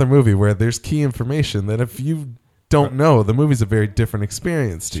is another movie where there's key information that if you don't know, the movie's a very different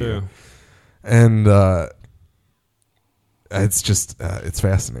experience to you. And it's just, it's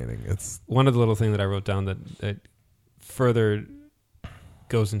fascinating. It's one of the little things that I wrote down that further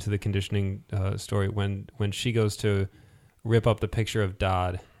goes into the conditioning story. When she goes to rip up the picture of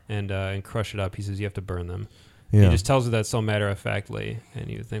Dodd and crush it up, he says, you have to burn them. Yeah. He just tells her that so matter-of-factly, and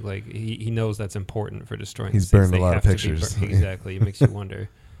you think like he knows that's important for destroying. He's things. burned a They lot of have to be pictures. burned. Exactly. It makes you wonder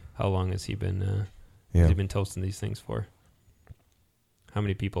how long has he been toasting these things for? How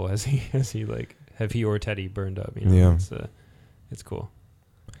many people has he like have he or Teddy burned up? You know? Yeah. It's cool.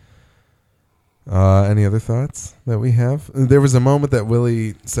 Any other thoughts that we have? There was a moment that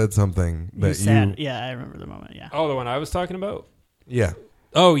Willie said something that Yeah, I remember the moment. Yeah. Oh, the one I was talking about. Yeah.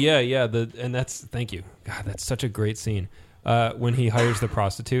 Oh yeah. Thank you. God, that's such a great scene. When he hires the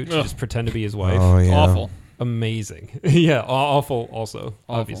prostitute to just pretend to be his wife. Oh yeah. Awful. Amazing. Yeah, awful. Also,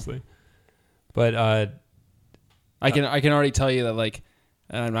 obviously. But I can already tell you that, like,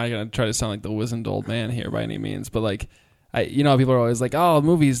 and I'm not gonna try to sound like the wizened old man here by any means, but like, people are always like, oh,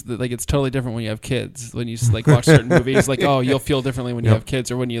 movies, like it's totally different when you have kids. When you like watch certain movies, like, oh, you'll feel differently when you have kids,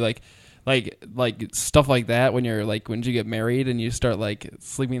 or when you like stuff like that. When you're like, when you get married and you start like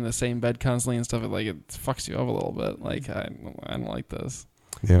sleeping in the same bed constantly and stuff, like it fucks you up a little bit. Like I don't like this.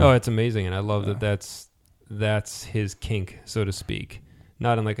 Yeah. oh, it's amazing, and I love that's his kink, so to speak.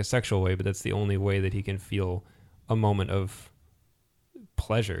 Not in like a sexual way, but that's the only way that he can feel a moment of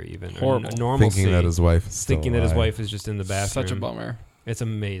pleasure, even Horrible. Or normalcy. Thinking that his wife is still Thinking that his alive. wife is just in the bathroom. Such a bummer. It's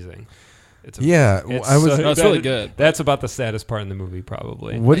amazing. It's It's really good. That's about the saddest part in the movie,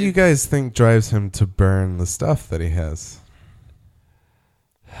 probably. What do you guys think drives him to burn the stuff that he has?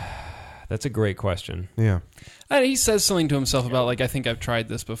 That's a great question. Yeah. He says something to himself about like, I think I've tried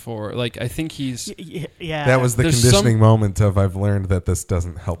this before. Like, I think he's. Yeah. That was the There's conditioning some- moment of I've learned that this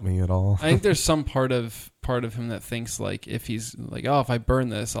doesn't help me at all. I think there's some part of him that thinks like, if he's like, oh, if I burn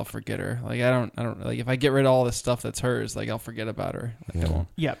this, I'll forget her. Like I don't like, if I get rid of all this stuff that's hers, like I'll forget about her. Like, I won't.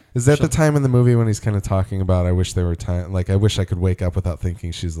 Yep. Is that She'll- the time in the movie when he's kind of talking about I wish there were time, like I wish I could wake up without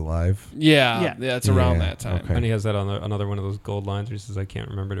thinking she's alive? Yeah, it's around Yeah, that time. okay. And he has that on another one of those gold lines where he says, I can't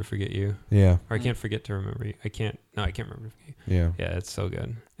remember to forget you. Yeah. Or I can't forget to remember you. I can't remember to forget you. Yeah. Yeah, it's so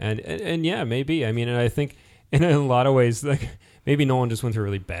good. And yeah, maybe. I mean, and I think in a lot of ways, like maybe Nolan just went through a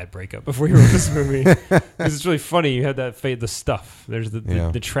really bad breakup before he wrote this movie. Because it's really funny. You had that the stuff. There's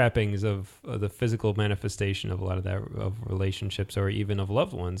the trappings of the physical manifestation of a lot of that, of relationships or even of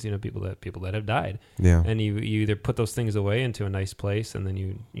loved ones. You know, people that have died. Yeah. And you either put those things away into a nice place, and then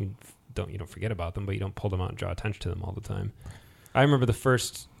you don't forget about them, but you don't pull them out and draw attention to them all the time. I remember the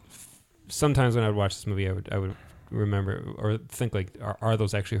first. Sometimes when I would watch this movie, I would remember or think like, are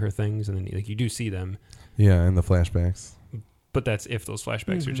those actually her things? And then like you do see them. Yeah, and the flashbacks. But that's if those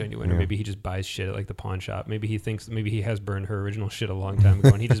flashbacks are genuine, Yeah. or maybe he just buys shit at like the pawn shop. Maybe he has burned her original shit a long time ago,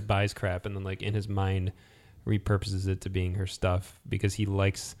 and he just buys crap and then like in his mind repurposes it to being her stuff because he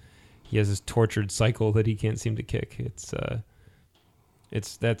has this tortured cycle that he can't seem to kick.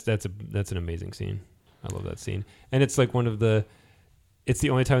 That's an amazing scene. I love that scene, and it's like it's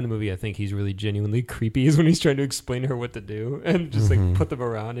the only time in the movie I think he's really genuinely creepy is when he's trying to explain to her what to do and just like put them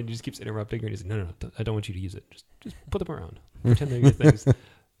around, and he just keeps interrupting her. And he's like, no, I don't want you to use it. Just put them around. Pretend they're your things.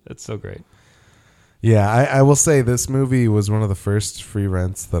 That's so great. Yeah, I will say this movie was one of the first free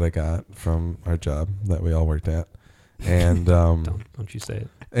rents that I got from our job that we all worked at, and Don't you say it.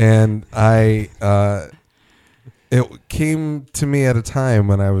 and it came to me at a time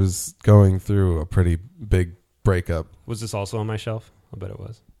when I was going through a pretty big breakup. Was this also on my shelf? I bet it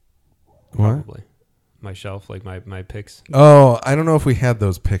was. What? Probably. My shelf, like my picks. Oh, I don't know if we had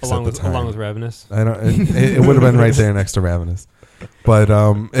those picks Along at the time. with Ravenous. I don't. It would have been right there next to Ravenous, but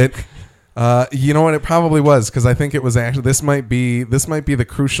you know what? It probably was because I think it was actually. This might be the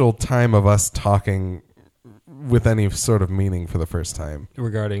crucial time of us talking with any sort of meaning for the first time.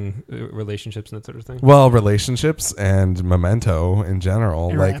 Regarding relationships and that sort of thing. Well, relationships and Memento in general.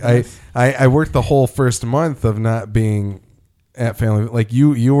 And like Ravenous. I worked the whole first month of not being at family, like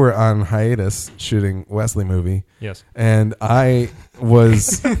you were on hiatus shooting Wesley movie, Yes. and I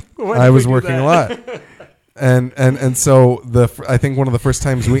was When I did was we do working a that? lot. And so I think one of the first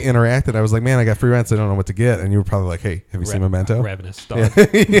times we interacted, I was like, man, I got free rents. I don't know what to get. And you were probably like, hey, have you seen Memento? Ravenous dog.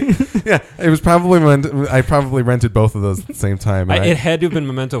 Yeah, it was probably I probably rented both of those at the same time. and It had to have been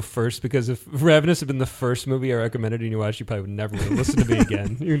Memento first, because if Ravenous had been the first movie I recommended and you watched, you probably would never would have listened to me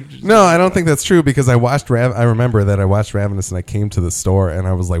again. You're just- No, I don't think that's true, because I remember that I watched Ravenous and I came to the store and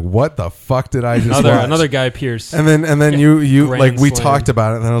I was like, what the fuck did I just watch? another Guy Pearce. And then you Grand like we Slam. talked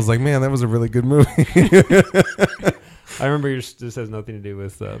about it and I was like, man, that was a really good movie. I remember this has nothing to do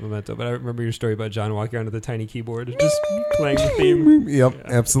with Memento, but I remember your story about John walking around to the tiny keyboard just playing the theme. Yep, Yeah.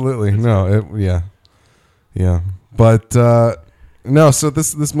 absolutely. Yeah. But no, so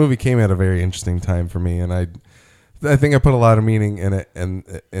this movie came at a very interesting time for me, and I think I put a lot of meaning in it, and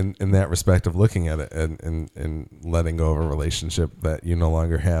in that respect of looking at it and letting go of a relationship that you no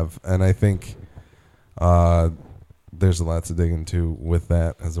longer have, and I think there's a lot to dig into with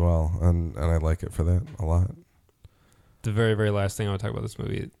that as well, and I like it for that a lot. The very, very last thing I want to talk about this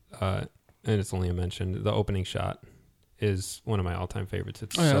movie, and it's only a mention, the opening shot is one of my all-time favorites.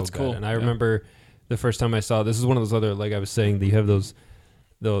 It's Oh, yeah, so that's good. cool. And I Yeah. remember the first time I saw it, this is one of those other, like I was saying, that you have those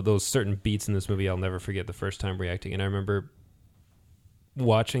certain beats in this movie I'll never forget the first time reacting. And I remember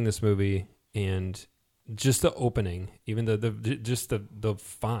watching this movie and just the opening, even the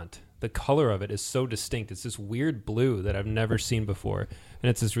font, the color of it is so distinct. It's this weird blue that I've never seen before. And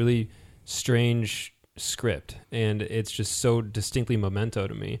it's this really strange script, and it's just so distinctly Memento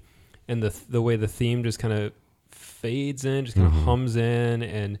to me. And the way the theme just kind of fades in, just kind of hums in,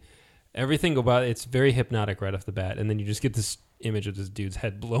 and everything about it's very hypnotic right off the bat. And then you just get this image of this dude's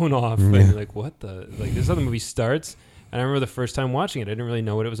head blown off, and you're like, what the, like, this is how the movie starts. And I remember the first time watching it, I didn't really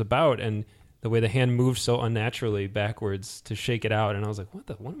know what it was about, and the way the hand moved so unnaturally backwards to shake it out, and I was like, what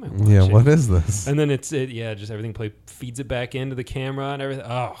am I watching? Yeah, what is this? And then just everything feeds it back into the camera and everything.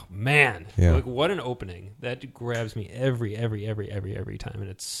 Oh man, Yeah. like what an opening! That grabs me every time, and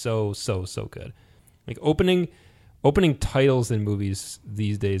it's so good. Like opening titles in movies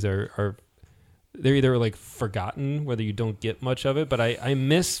these days are they're either like forgotten, whether you don't get much of it, but I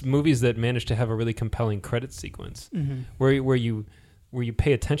miss movies that manage to have a really compelling credit sequence where you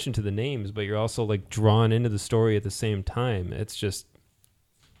pay attention to the names, but you're also like drawn into the story at the same time. It's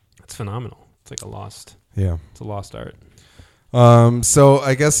phenomenal. It's like a lost art. So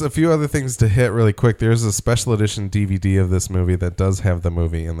I guess a few other things to hit really quick. There's a special edition DVD of this movie that does have the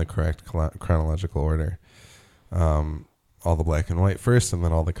movie in the correct chronological order. All the black and white first, and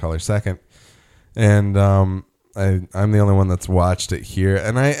then all the color second. And I'm the only one that's watched it here,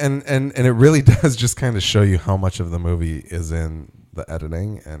 and it really does just kind of show you how much of the movie is in the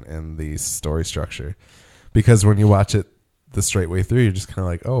editing and the story structure, because when you watch it the straight way through, you're just kind of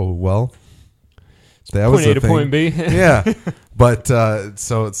like, oh well, that was Point A the to point B. yeah, but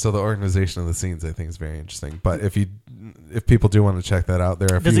so the organization of the scenes I think is very interesting. But if people do want to check that out,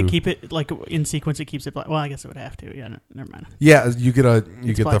 there are Does it keep it like in sequence? It keeps it black. Well, I guess it would have to. Yeah, never mind. Yeah, you get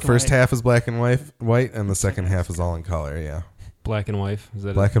the black and first white. half is black and white, and the second half is all in color. Yeah, Black and White. Is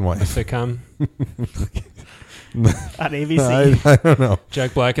that black and a white. sitcom? On ABC. I don't know.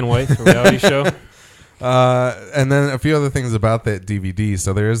 Jack Black and White, a reality show. And then a few other things about that DVD.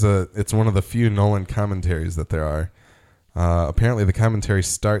 So it's one of the few Nolan commentaries that there are. Apparently the commentary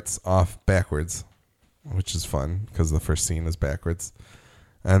starts off backwards, which is fun because the first scene is backwards.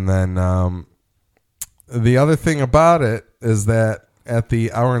 And then the other thing about it is that at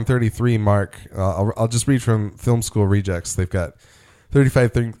the hour and 33 mark, I'll just read from Film School Rejects. They've got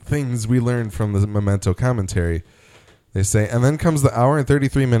 35 things we learned from the Memento commentary. They say, and then comes the hour and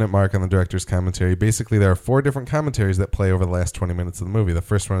 33-minute mark on the director's commentary. Basically, there are 4 different commentaries that play over the last 20 minutes of the movie. The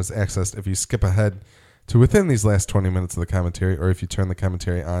first one is accessed if you skip ahead to within these last 20 minutes of the commentary, or if you turn the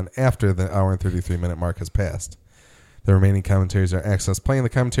commentary on after the hour and 33-minute mark has passed. The remaining commentaries are accessed playing the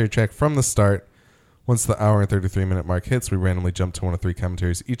commentary track from the start. Once the hour and 33-minute mark hits, we randomly jump to one of 3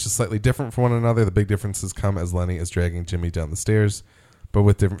 commentaries. Each is slightly different from one another. The big differences come as Lenny is dragging Jimmy down the stairs, but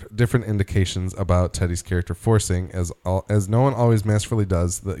with different indications about Teddy's character forcing, as no one always masterfully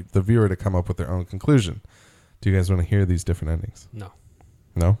does, the viewer to come up with their own conclusion. Do you guys want to hear these different endings? No.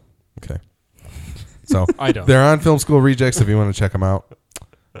 No? Okay. So I don't. They're on Film School Rejects if you want to check them out.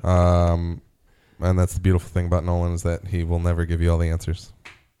 And that's the beautiful thing about Nolan, is that he will never give you all the answers,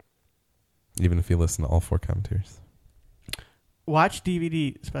 even if you listen to all 4 commentaries. Watch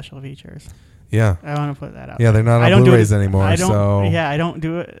DVD special features. Yeah. I want to put that out. Yeah, they're not I on don't do Blu-rays it- anymore. I don't. So Yeah, I don't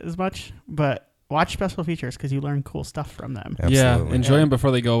do it as much, but watch special features because you learn cool stuff from them. Yeah, Absolutely. enjoy them before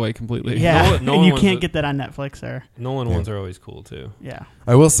they go away completely. Yeah, Nolan and you ones can't are- get that on Netflix or Nolan ones are always cool too. yeah.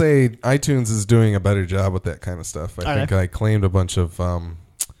 I will say iTunes is doing a better job with that kind of stuff. I Are think they? I claimed a bunch of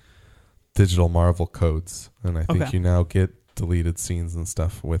digital Marvel codes, and I think Okay. you now get deleted scenes and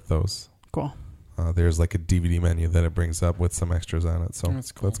stuff with those. Cool. There's like a DVD menu that it brings up with some extras on it, so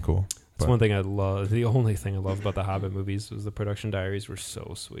That's cool. That's cool. That's But- one thing I love. The only thing I love about the Hobbit movies was the production diaries were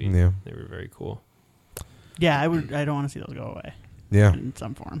so sweet. Yeah, They were very cool. Yeah, I don't want to see those go away yeah, in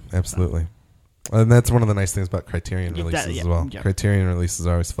some form. absolutely. And that's one of the nice things about Criterion Yeah, releases yeah, as well. yeah. Criterion releases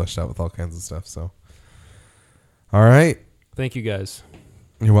are always fleshed out with all kinds of stuff. So, all right, Thank you guys.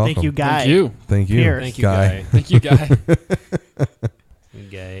 you're welcome. Thank you, Guy. Thank you. Thank you, Pierce. Thank you, Guy. Thank you, Guy.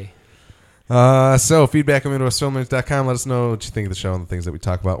 Gay. So feedback at MidwestFilmers.com. Let us know what you think of the show and the things that we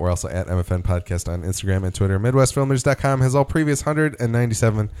talk about. We're also at MFN Podcast on Instagram and Twitter. MidwestFilmers.com has all previous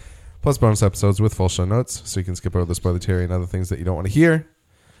 197 plus bonus episodes with full show notes, so you can skip over the spoiler theory and other things that you don't want to hear.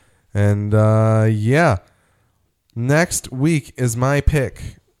 And yeah, next week is my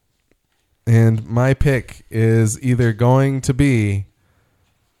pick, and my pick is either going to be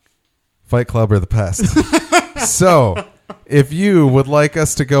Fight Club or The Pest. So, if you would like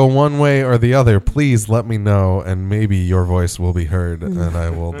us to go one way or the other, please let me know, and maybe your voice will be heard, and I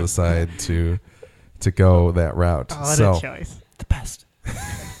will decide to go that route. Oh, what so, a choice. The best.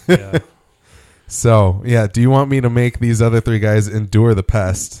 Yeah. so yeah, do you want me to make these other three guys endure The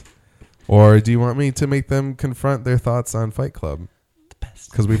Pest, or do you want me to make them confront their thoughts on Fight Club? The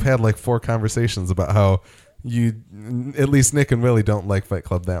best. Because we've had like 4 conversations about how you, at least Nick and Willie, don't like Fight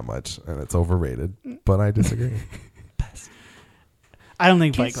Club that much, and it's overrated. But I disagree. I don't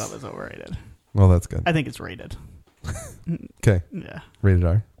think Fight Club is overrated. Well, that's good. I think it's rated. Okay, Yeah. rated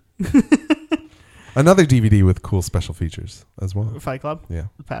R. Another DVD with cool special features as well. Fight Club, Yeah.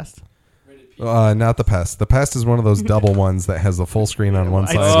 The Pest. Not The Pest. The Pest is one of those double ones that has the full screen on one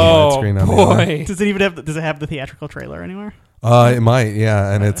I side and see. the wide Oh screen on the other. boy. Does it even have? Does it have the theatrical trailer anywhere? It might,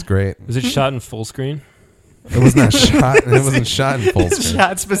 yeah, and it's great. Was it shot in full screen? It was not shot. It wasn't shot in full screen.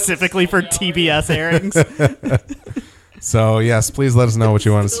 Shot specifically for TBS airings. So yes, please let us know what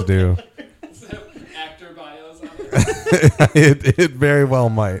you want us to do. Actor bios on it. It very well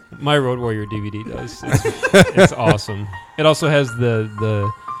might. My Road Warrior DVD does. It's awesome. It also has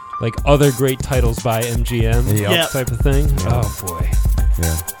the like other great titles by MGM Yep. Yep. type of thing. Yeah. Oh boy.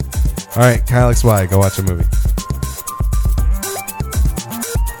 Yeah. All right, Kyle XY, go watch a movie.